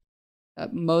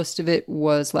most of it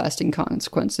was lasting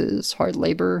consequences, hard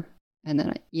labor, and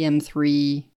then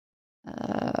EM3,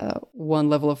 1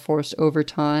 level of forced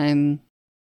overtime.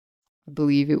 I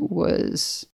believe it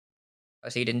was. Oh,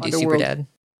 so you didn't do Super Dad?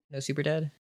 No Super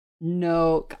Dad?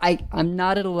 No, I'm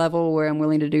not at a level where I'm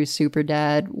willing to do Super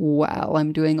Dad while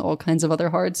I'm doing all kinds of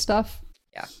other hard stuff.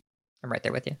 Yeah, I'm right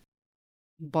there with you.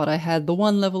 But I had the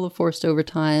 1 level of forced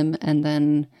overtime, and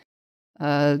then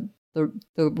the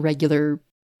regular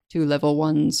 2 level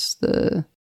ones, the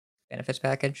benefits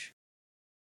package,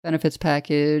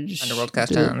 Underworld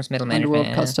Customs, middle management.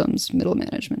 Underworld Customs, middle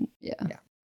management, yeah.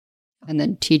 And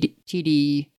then TD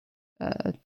 2.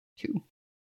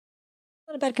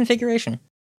 Not a bad configuration.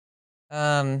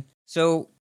 So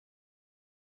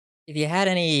if you had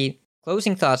any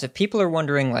closing thoughts, if people are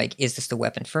wondering, like, is this the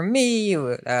weapon for me?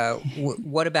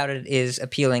 What about it is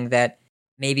appealing that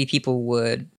maybe people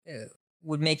would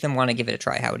would make them want to give it a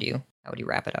try? How would you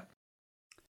wrap it up?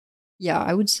 Yeah,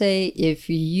 I would say if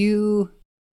you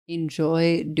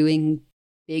enjoy doing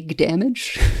big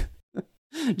damage,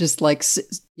 just like,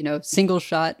 single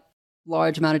shot,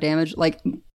 large amount of damage. Like,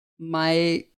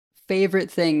 my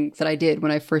favorite thing that I did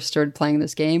when I first started playing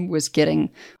this game was getting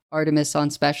Artemis on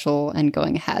special and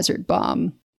going Hazard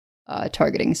Bomb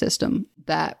targeting system.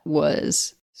 That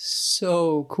was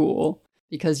so cool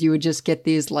because you would just get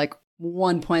these like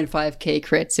 1.5k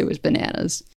crits. It was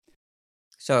bananas.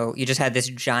 So you just had this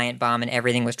giant bomb and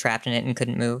everything was trapped in it and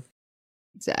couldn't move?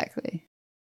 Exactly.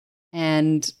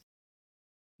 And,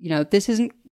 this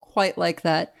isn't quite like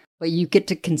that, but you get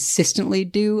to consistently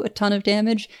do a ton of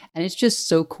damage, and it's just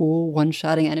so cool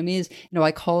one-shotting enemies.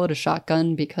 I call it a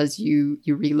shotgun because you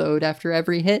reload after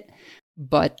every hit,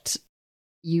 but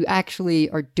you actually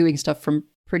are doing stuff from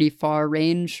pretty far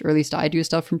range, or at least I do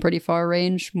stuff from pretty far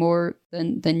range more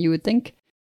than you would think.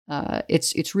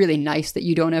 It's really nice that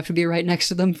you don't have to be right next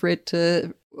to them for it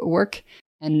to work.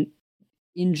 And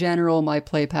in general, my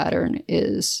play pattern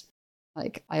is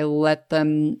like I let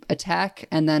them attack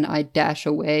and then I dash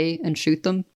away and shoot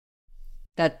them.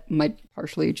 That might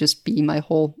partially just be my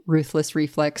whole ruthless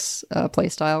reflex play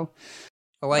style.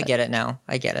 Oh, I get it now.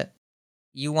 I get it.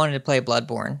 You wanted to play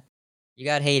Bloodborne. You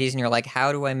got Hades and you're like,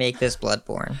 how do I make this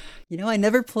Bloodborne? I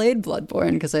never played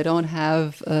Bloodborne because I don't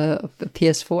have a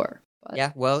PS4. But...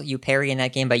 Yeah, well, you parry in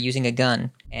that game by using a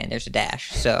gun, and there's a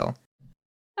dash, so...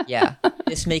 Yeah,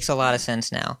 this makes a lot of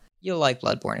sense now. You'll like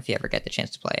Bloodborne if you ever get the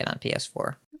chance to play it on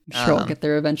PS4. I'm sure I'll get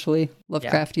there eventually.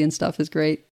 Lovecraftian stuff is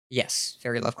great. Yes,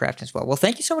 very Lovecraftian as well. Well,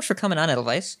 thank you so much for coming on,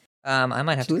 Edelweiss. I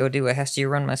might have to go do a Hestia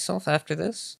run myself after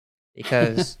this,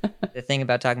 because the thing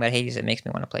about talking about Hades, it makes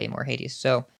me want to play more Hades.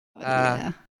 So,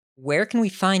 where can we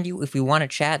find you if we want to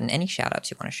chat, and any shout-outs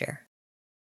you want to share?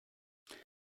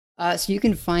 So you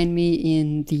can find me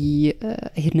in the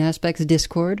Hidden Aspects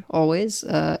Discord, always.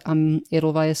 I'm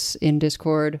Edelweiss in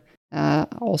Discord.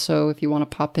 Also, if you want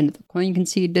to pop into the Coin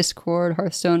Concede Discord,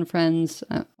 Hearthstone Friends,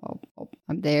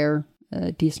 I'm there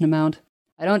a decent amount.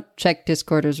 I don't check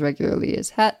Discord as regularly as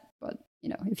Hat, but,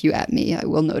 if you at me, I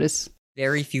will notice.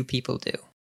 Very few people do.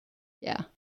 Yeah.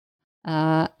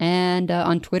 And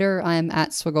on Twitter, I'm at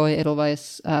Swagoy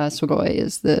Edelweiss. Swagoy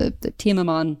is the team I'm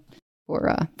on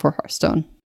for Hearthstone.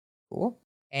 Cool.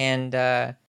 And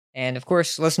of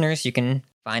course, listeners, you can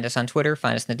find us on Twitter,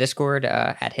 find us in the Discord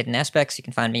at Hidden Aspects. You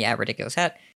can find me at Ridiculous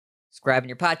Hat. Subscribe in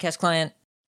your podcast client.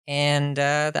 And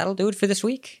that'll do it for this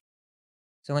week.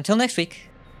 So until next week,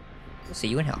 we'll see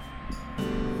you in hell.